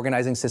but an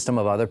organizing system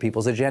of other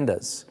people's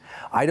agendas.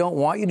 I don't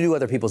want you to do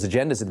other people's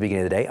agendas at the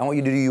beginning of the day. I want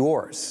you to do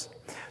yours.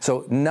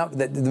 So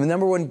the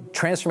number 1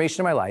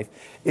 transformation in my life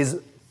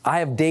is I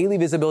have daily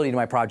visibility to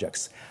my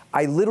projects.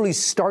 I literally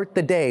start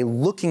the day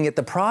looking at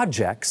the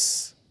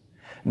projects,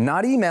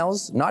 not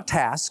emails, not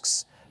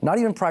tasks, not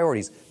even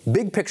priorities.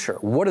 Big picture.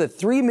 What are the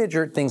 3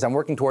 major things I'm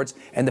working towards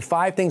and the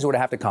 5 things what I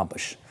have to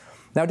accomplish?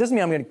 Now, it doesn't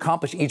mean I'm going to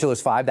accomplish each of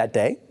those 5 that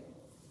day.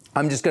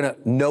 I'm just going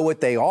to know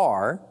what they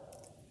are,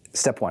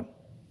 step 1.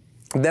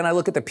 Then I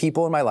look at the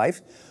people in my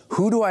life.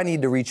 Who do I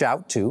need to reach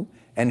out to?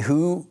 And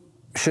who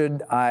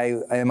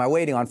am I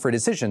waiting on for a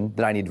decision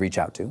that I need to reach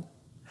out to?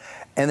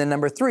 And then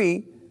number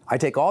 3, I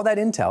take all that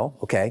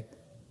intel, okay,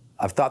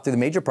 I've thought through the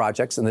major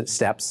projects and the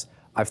steps.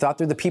 I've thought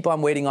through the people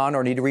I'm waiting on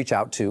or need to reach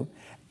out to.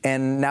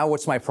 And now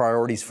what's my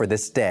priorities for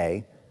this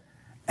day?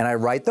 And I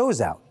write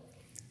those out.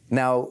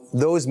 Now,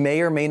 those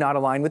may or may not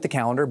align with the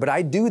calendar, but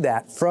I do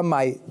that from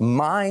my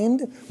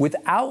mind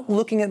without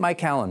looking at my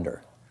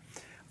calendar.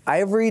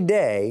 Every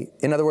day,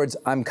 in other words,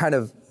 I'm kind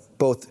of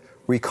both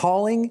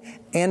recalling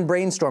and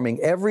brainstorming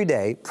every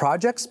day,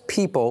 projects,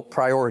 people,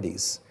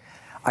 priorities.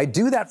 I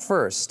do that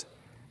first.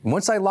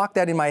 Once I lock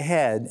that in my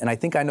head and I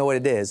think I know what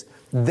it is,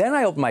 then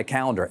I open my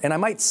calendar and I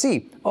might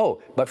see,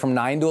 but from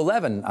 9 to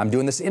 11, I'm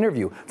doing this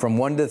interview. From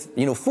 1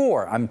 to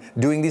 4, I'm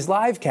doing these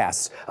live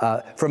casts.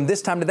 From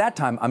this time to that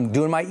time, I'm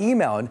doing my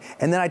email.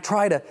 And then I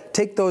try to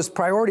take those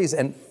priorities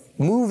and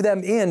move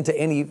them into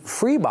any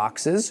free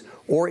boxes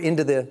or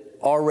into the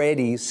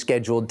already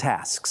scheduled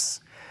tasks.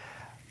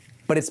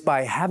 But it's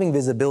by having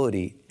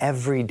visibility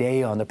every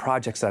day on the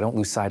projects that I don't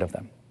lose sight of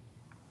them.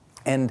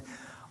 And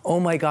oh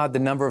my God, the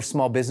number of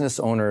small business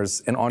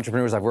owners and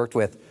entrepreneurs I've worked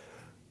with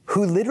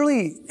who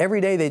literally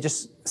every day they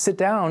just sit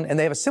down and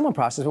they have a similar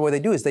process, but what they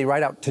do is they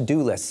write out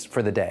to-do lists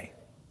for the day.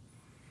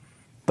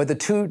 But the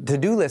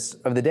to-do lists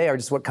of the day are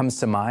just what comes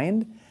to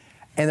mind,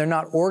 and they're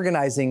not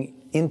organizing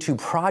into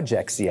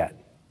projects yet.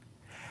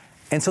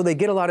 And so they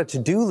get a lot of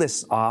to-do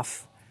lists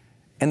off,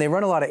 and they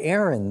run a lot of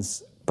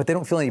errands, but they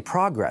don't feel any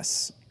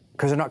progress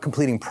because they're not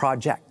completing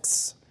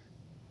projects.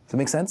 Does that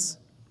make sense?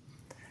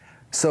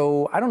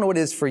 So I don't know what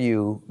it is for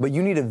you, but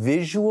you need a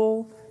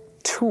visual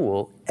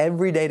tool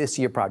every day to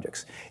see your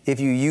projects. If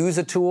you use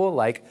a tool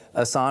like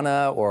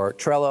Asana or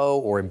Trello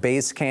or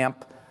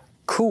Basecamp,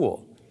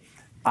 cool.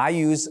 I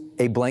use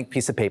a blank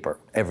piece of paper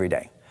every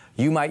day.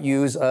 You might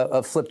use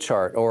a flip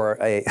chart or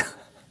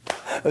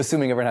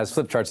assuming everyone has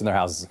flip charts in their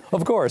houses,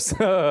 of course.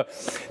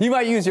 You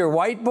might use your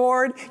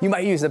whiteboard. You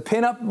might use a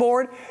pinup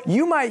board.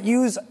 You might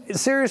use,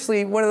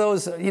 seriously, one of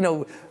those,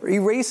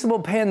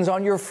 erasable pens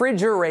on your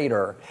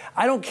refrigerator.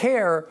 I don't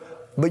care,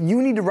 but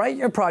you need to write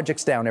your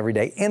projects down every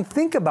day and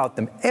think about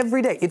them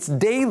every day. It's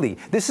daily.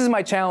 This is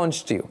my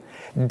challenge to you.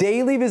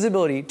 Daily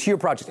visibility to your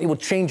project. It will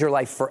change your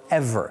life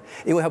forever.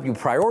 It will help you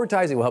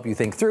prioritize. It will help you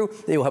think through.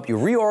 It will help you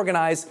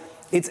reorganize.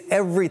 It's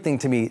everything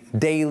to me,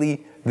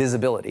 daily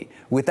visibility.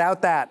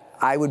 Without that,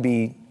 I would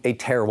be a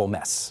terrible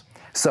mess.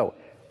 So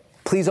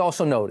please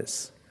also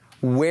notice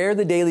where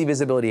the daily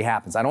visibility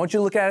happens. I don't want you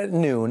to look at it at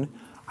noon.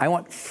 I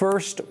want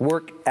first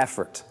work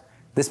effort.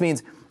 This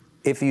means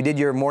if you did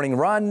your morning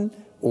run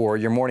or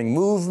your morning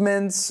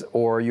movements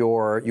or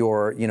your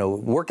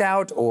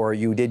workout, or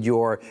you did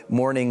your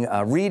morning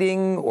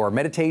reading or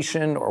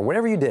meditation or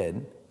whatever you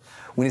did,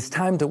 when it's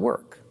time to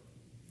work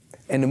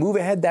and to move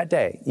ahead that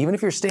day, even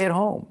if you're stay at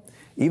home,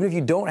 even if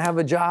you don't have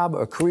a job,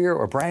 a career,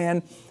 or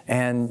brand,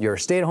 and you're a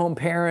stay-at-home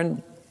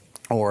parent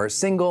or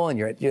single, and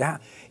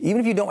even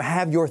if you don't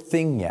have your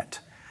thing yet,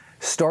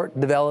 start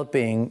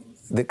developing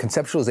the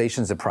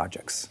conceptualizations of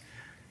projects.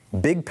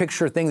 Big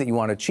picture thing that you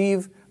want to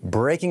achieve,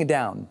 breaking it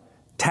down,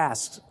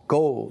 tasks,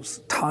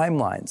 goals,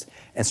 timelines,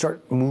 and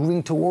start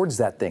moving towards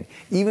that thing.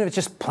 Even if it's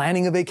just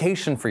planning a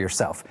vacation for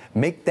yourself,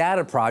 make that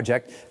a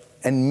project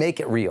and make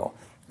it real.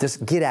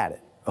 Just get at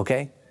it,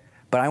 okay?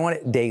 But I want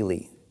it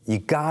daily. You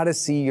gotta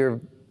see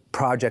your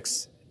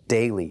projects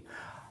daily.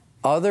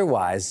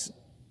 Otherwise,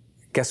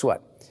 guess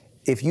what?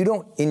 If you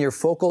don't, in your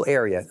focal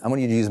area, I want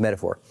you to use a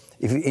metaphor.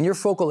 If in your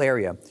focal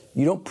area,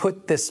 you don't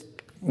put this,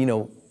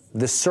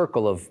 this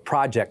circle of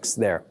projects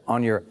there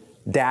on your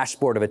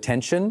dashboard of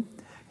attention,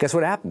 guess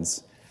what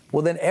happens?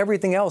 Well, then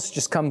everything else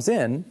just comes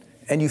in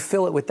and you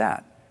fill it with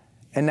that.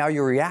 And now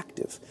you're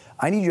reactive.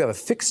 I need you to have a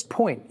fixed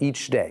point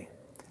each day.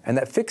 And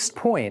that fixed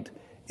point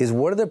is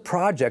what are the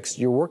projects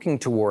you're working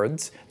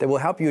towards that will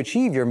help you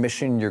achieve your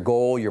mission, your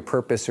goal, your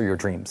purpose, or your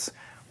dreams?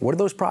 What are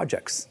those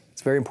projects?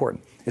 It's very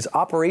important. It's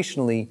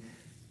operationally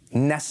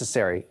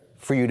necessary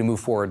for you to move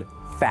forward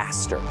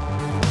faster.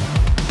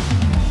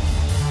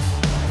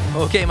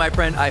 Okay, my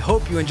friend, I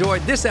hope you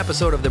enjoyed this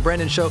episode of The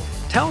Brendon Show.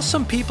 Tell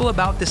some people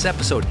about this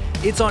episode.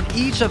 It's on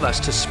each of us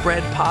to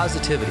spread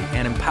positivity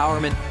and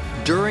empowerment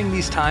during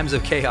these times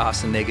of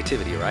chaos and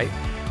negativity, right?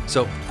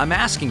 So I'm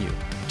asking you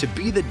to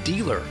be the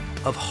dealer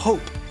of hope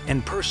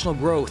and personal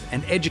growth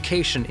and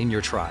education in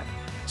your tribe.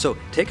 So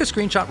take a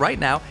screenshot right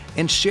now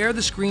and share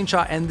the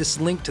screenshot and this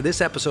link to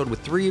this episode with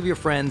 3 of your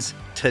friends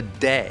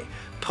today.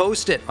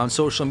 Post it on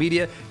social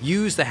media.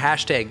 Use the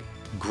hashtag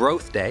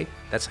Growth Day.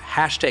 That's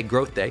hashtag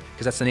Growth Day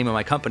because that's the name of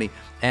my company.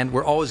 And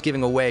we're always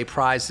giving away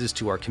prizes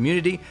to our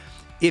community.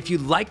 If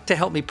you'd like to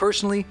help me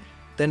personally,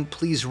 then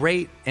please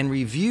rate and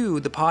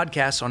review the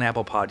podcast on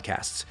Apple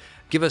Podcasts.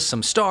 Give us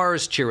some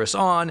stars, cheer us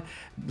on,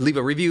 leave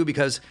a review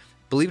because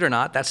believe it or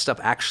not, that stuff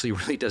actually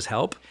really does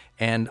help,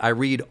 and I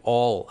read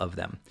all of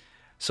them.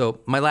 So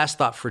my last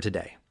thought for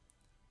today,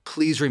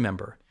 please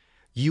remember,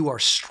 you are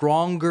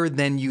stronger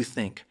than you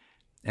think,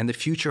 and the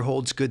future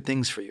holds good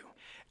things for you.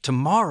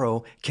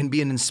 Tomorrow can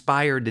be an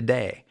inspired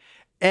day.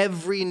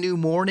 Every new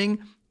morning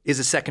is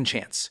a second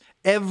chance.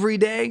 Every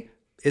day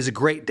is a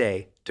great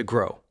day to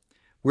grow.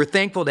 We're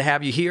thankful to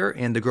have you here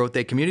in the Growth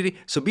Day community,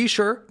 so be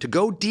sure to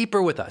go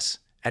deeper with us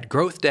at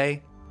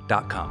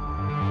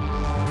growthday.com.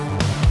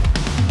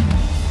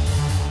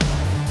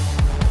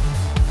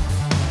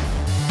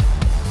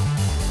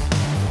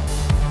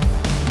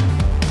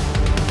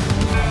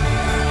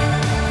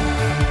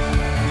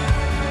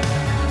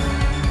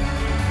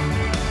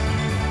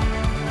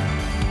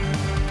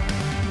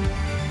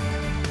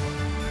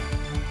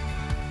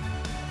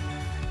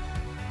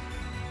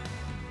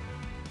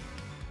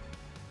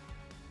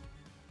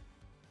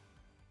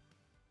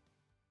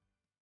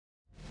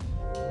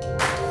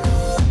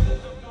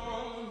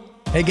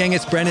 Hey gang,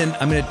 it's Brendan.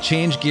 I'm going to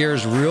change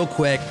gears real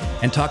quick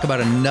and talk about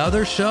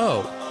another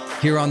show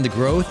here on the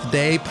Growth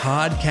Day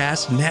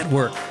Podcast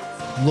Network.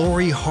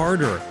 Lori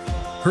Harder.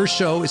 Her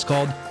show is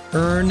called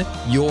Earn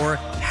Your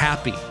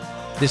Happy.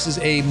 This is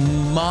a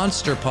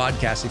monster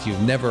podcast if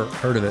you've never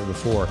heard of it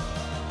before.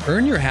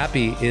 Earn Your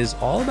Happy is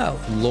all about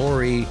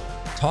Lori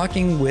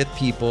talking with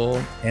people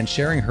and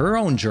sharing her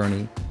own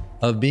journey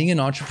of being an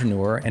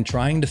entrepreneur and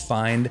trying to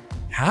find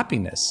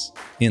happiness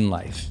in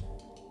life.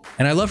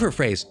 And I love her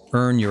phrase,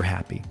 earn your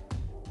happy.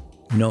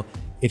 You know,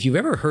 if you've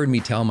ever heard me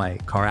tell my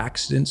car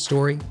accident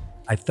story,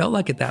 I felt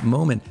like at that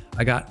moment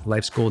I got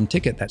life's golden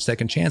ticket, that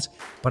second chance,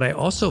 but I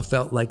also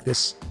felt like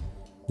this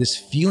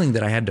feeling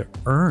that I had to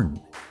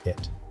earn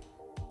it,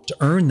 to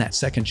earn that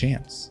second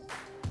chance.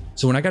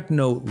 So when I got to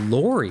know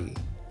Lori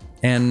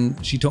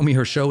and she told me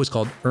her show was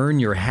called Earn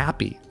Your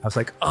Happy, I was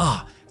like,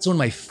 it's one of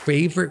my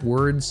favorite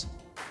words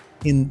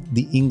in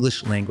the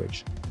English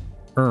language,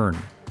 earn.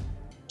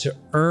 To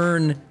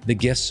earn the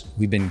gifts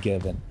we've been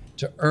given,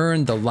 to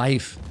earn the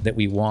life that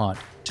we want,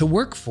 to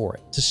work for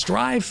it, to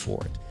strive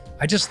for it.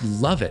 I just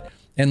love it.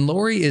 And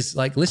Lori is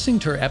like, listening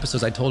to her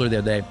episodes, I told her the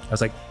other day, I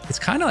was like, it's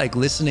kind of like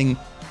listening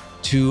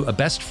to a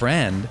best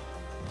friend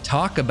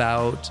talk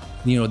about,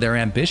 their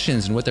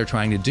ambitions and what they're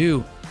trying to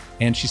do.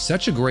 And she's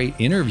such a great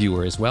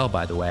interviewer as well,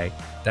 by the way,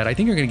 that I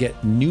think you're gonna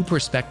get new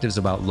perspectives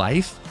about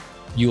life.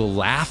 You'll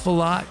laugh a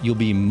lot, you'll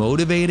be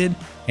motivated,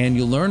 and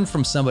you'll learn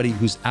from somebody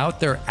who's out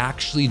there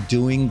actually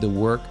doing the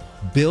work,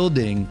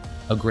 building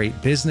a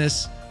great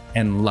business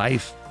and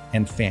life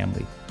and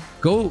family.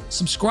 Go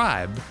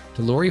subscribe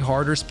to Lori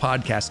Harder's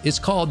podcast. It's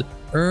called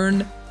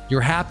Earn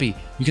Your Happy.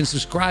 You can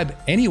subscribe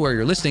anywhere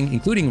you're listening,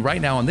 including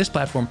right now on this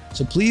platform.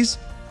 So please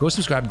go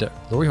subscribe to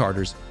Lori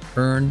Harder's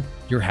Earn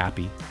Your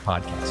Happy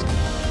podcast.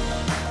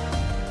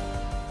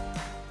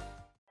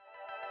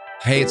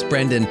 Hey, it's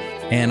Brendan,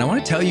 and I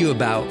want to tell you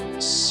about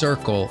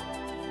Circle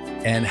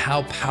and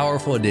how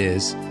powerful it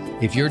is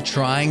if you're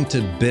trying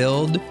to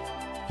build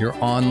your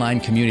online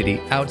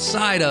community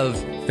outside of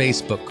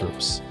Facebook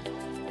groups.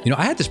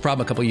 I had this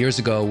problem a couple years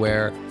ago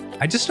where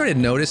I just started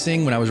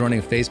noticing when I was running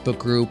a Facebook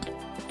group,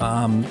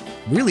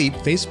 really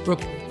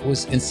Facebook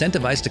was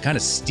incentivized to kind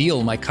of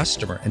steal my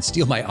customer and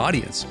steal my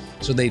audience.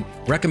 So they'd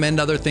recommend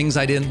other things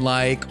I didn't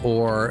like,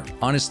 or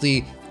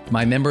honestly,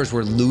 my members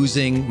were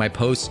losing my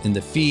posts in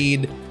the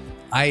feed.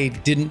 I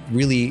didn't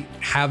really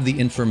have the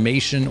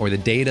information or the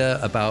data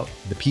about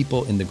the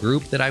people in the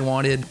group that I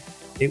wanted.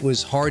 It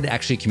was hard to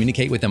actually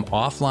communicate with them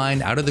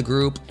offline, out of the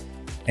group.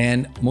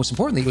 And most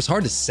importantly, it was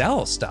hard to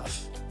sell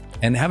stuff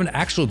and have an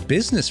actual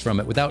business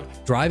from it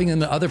without driving them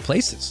to other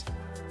places.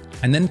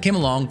 And then came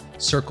along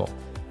Circle.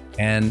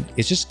 And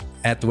it's just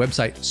at the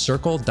website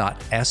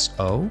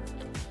circle.so.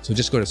 So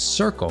just go to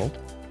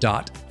circle.so.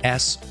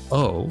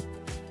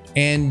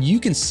 And you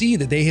can see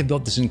that they have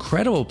built this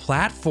incredible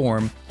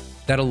platform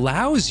that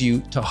allows you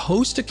to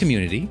host a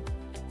community,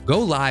 go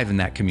live in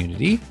that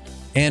community,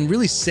 and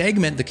really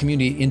segment the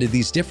community into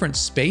these different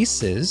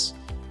spaces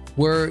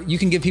where you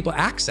can give people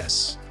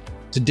access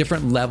to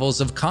different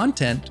levels of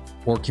content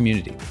or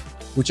community,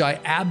 which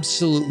I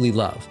absolutely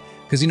love.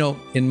 Because,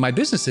 in my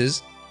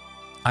businesses,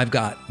 I've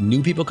got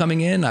new people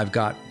coming in, I've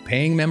got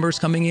paying members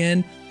coming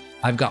in,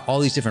 I've got all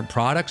these different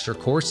products or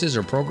courses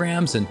or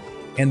programs, and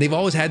they've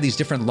always had these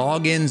different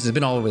logins, it's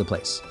been all over the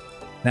place.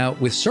 Now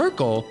with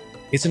Circle,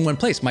 it's in one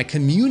place. My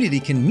community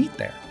can meet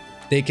there.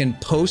 They can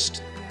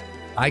post,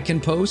 I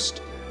can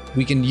post,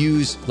 we can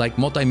use like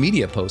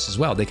multimedia posts as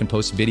well. They can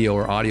post video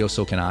or audio,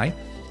 so can I.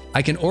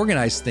 I can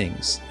organize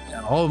things,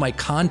 all of my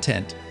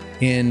content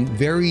in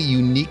very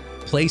unique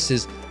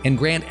places and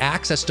grant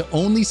access to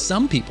only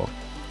some people.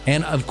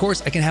 And of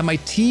course, I can have my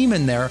team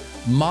in there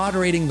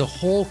moderating the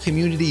whole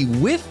community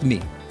with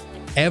me.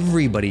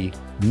 Everybody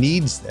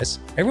needs this.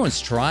 Everyone's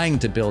trying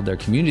to build their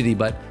community,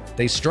 but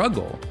they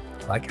struggle.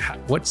 Like,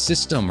 what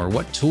system or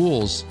what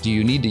tools do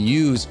you need to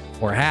use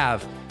or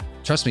have?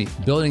 Trust me,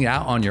 building it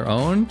out on your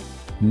own,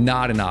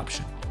 not an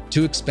option.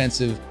 Too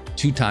expensive,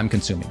 too time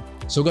consuming.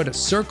 So go to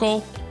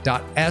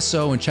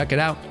circle.so and check it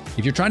out.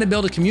 If you're trying to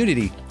build a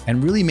community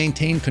and really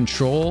maintain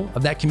control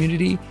of that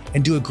community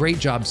and do a great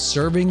job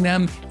serving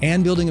them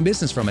and building a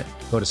business from it,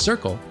 go to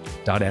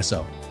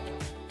circle.so.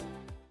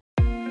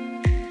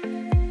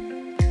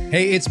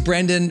 Hey, it's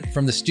Brendan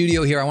from the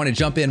studio here. I want to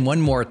jump in one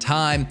more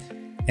time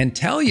and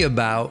tell you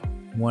about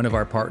one of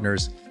our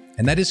partners,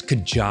 and that is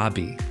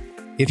Kajabi.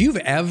 If you've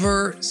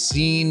ever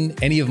seen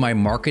any of my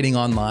marketing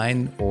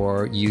online,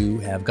 or you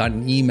have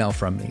gotten an email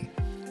from me,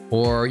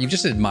 or you've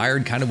just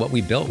admired kind of what we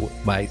built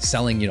by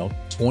selling,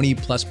 20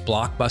 plus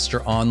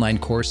blockbuster online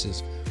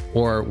courses,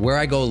 or where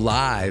I go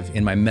live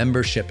in my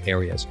membership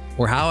areas,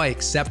 or how I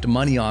accept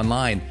money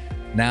online,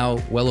 now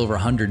well over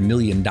 $100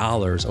 million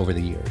over the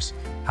years.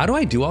 How do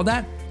I do all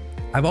that?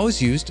 I've always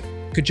used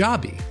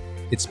Kajabi.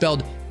 It's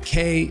spelled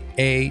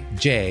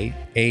Kajabi.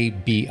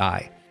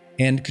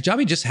 And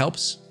Kajabi just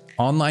helps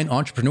online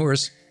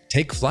entrepreneurs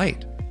take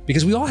flight,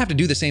 because we all have to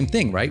do the same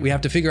thing, right? We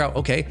have to figure out,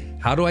 okay,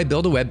 how do I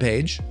build a web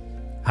page?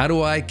 How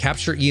do I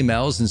capture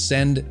emails and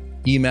send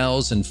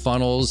emails and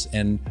funnels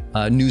and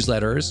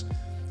newsletters?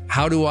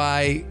 How do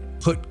I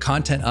put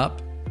content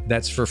up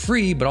that's for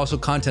free, but also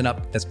content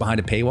up that's behind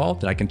a paywall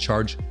that I can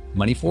charge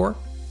money for?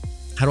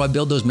 How do I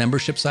build those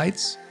membership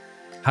sites?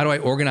 How do I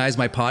organize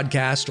my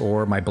podcast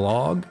or my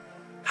blog?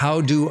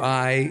 How do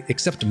I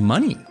accept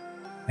money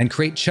and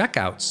create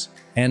checkouts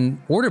and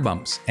order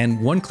bumps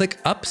and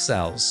one-click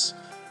upsells?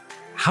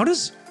 How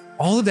does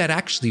all of that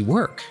actually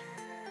work?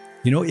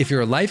 You know, if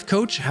you're a life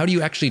coach, how do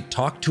you actually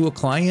talk to a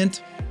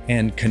client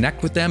and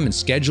connect with them and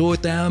schedule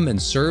with them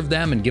and serve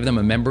them and give them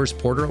a members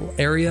portal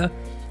area?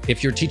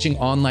 If you're teaching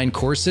online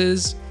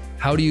courses,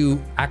 how do you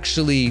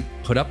actually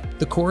put up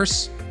the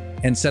course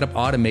and set up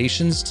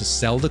automations to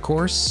sell the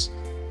course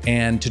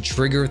and to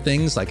trigger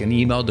things like an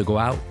email to go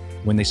out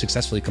when they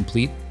successfully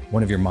complete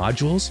one of your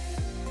modules?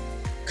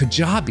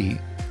 Kajabi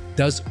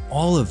does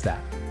all of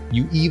that.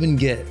 You even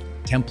get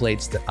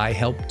templates that I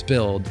helped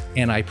build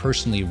and I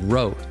personally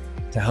wrote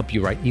to help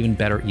you write even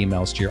better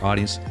emails to your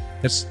audience.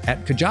 That's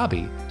at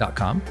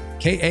kajabi.com,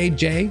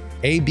 Kajabi.com.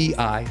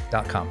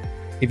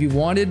 If you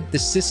wanted the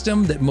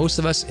system that most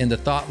of us in the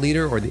thought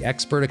leader or the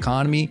expert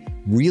economy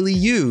really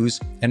use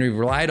and we've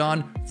relied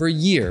on for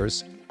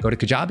years, go to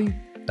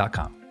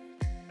kajabi.com.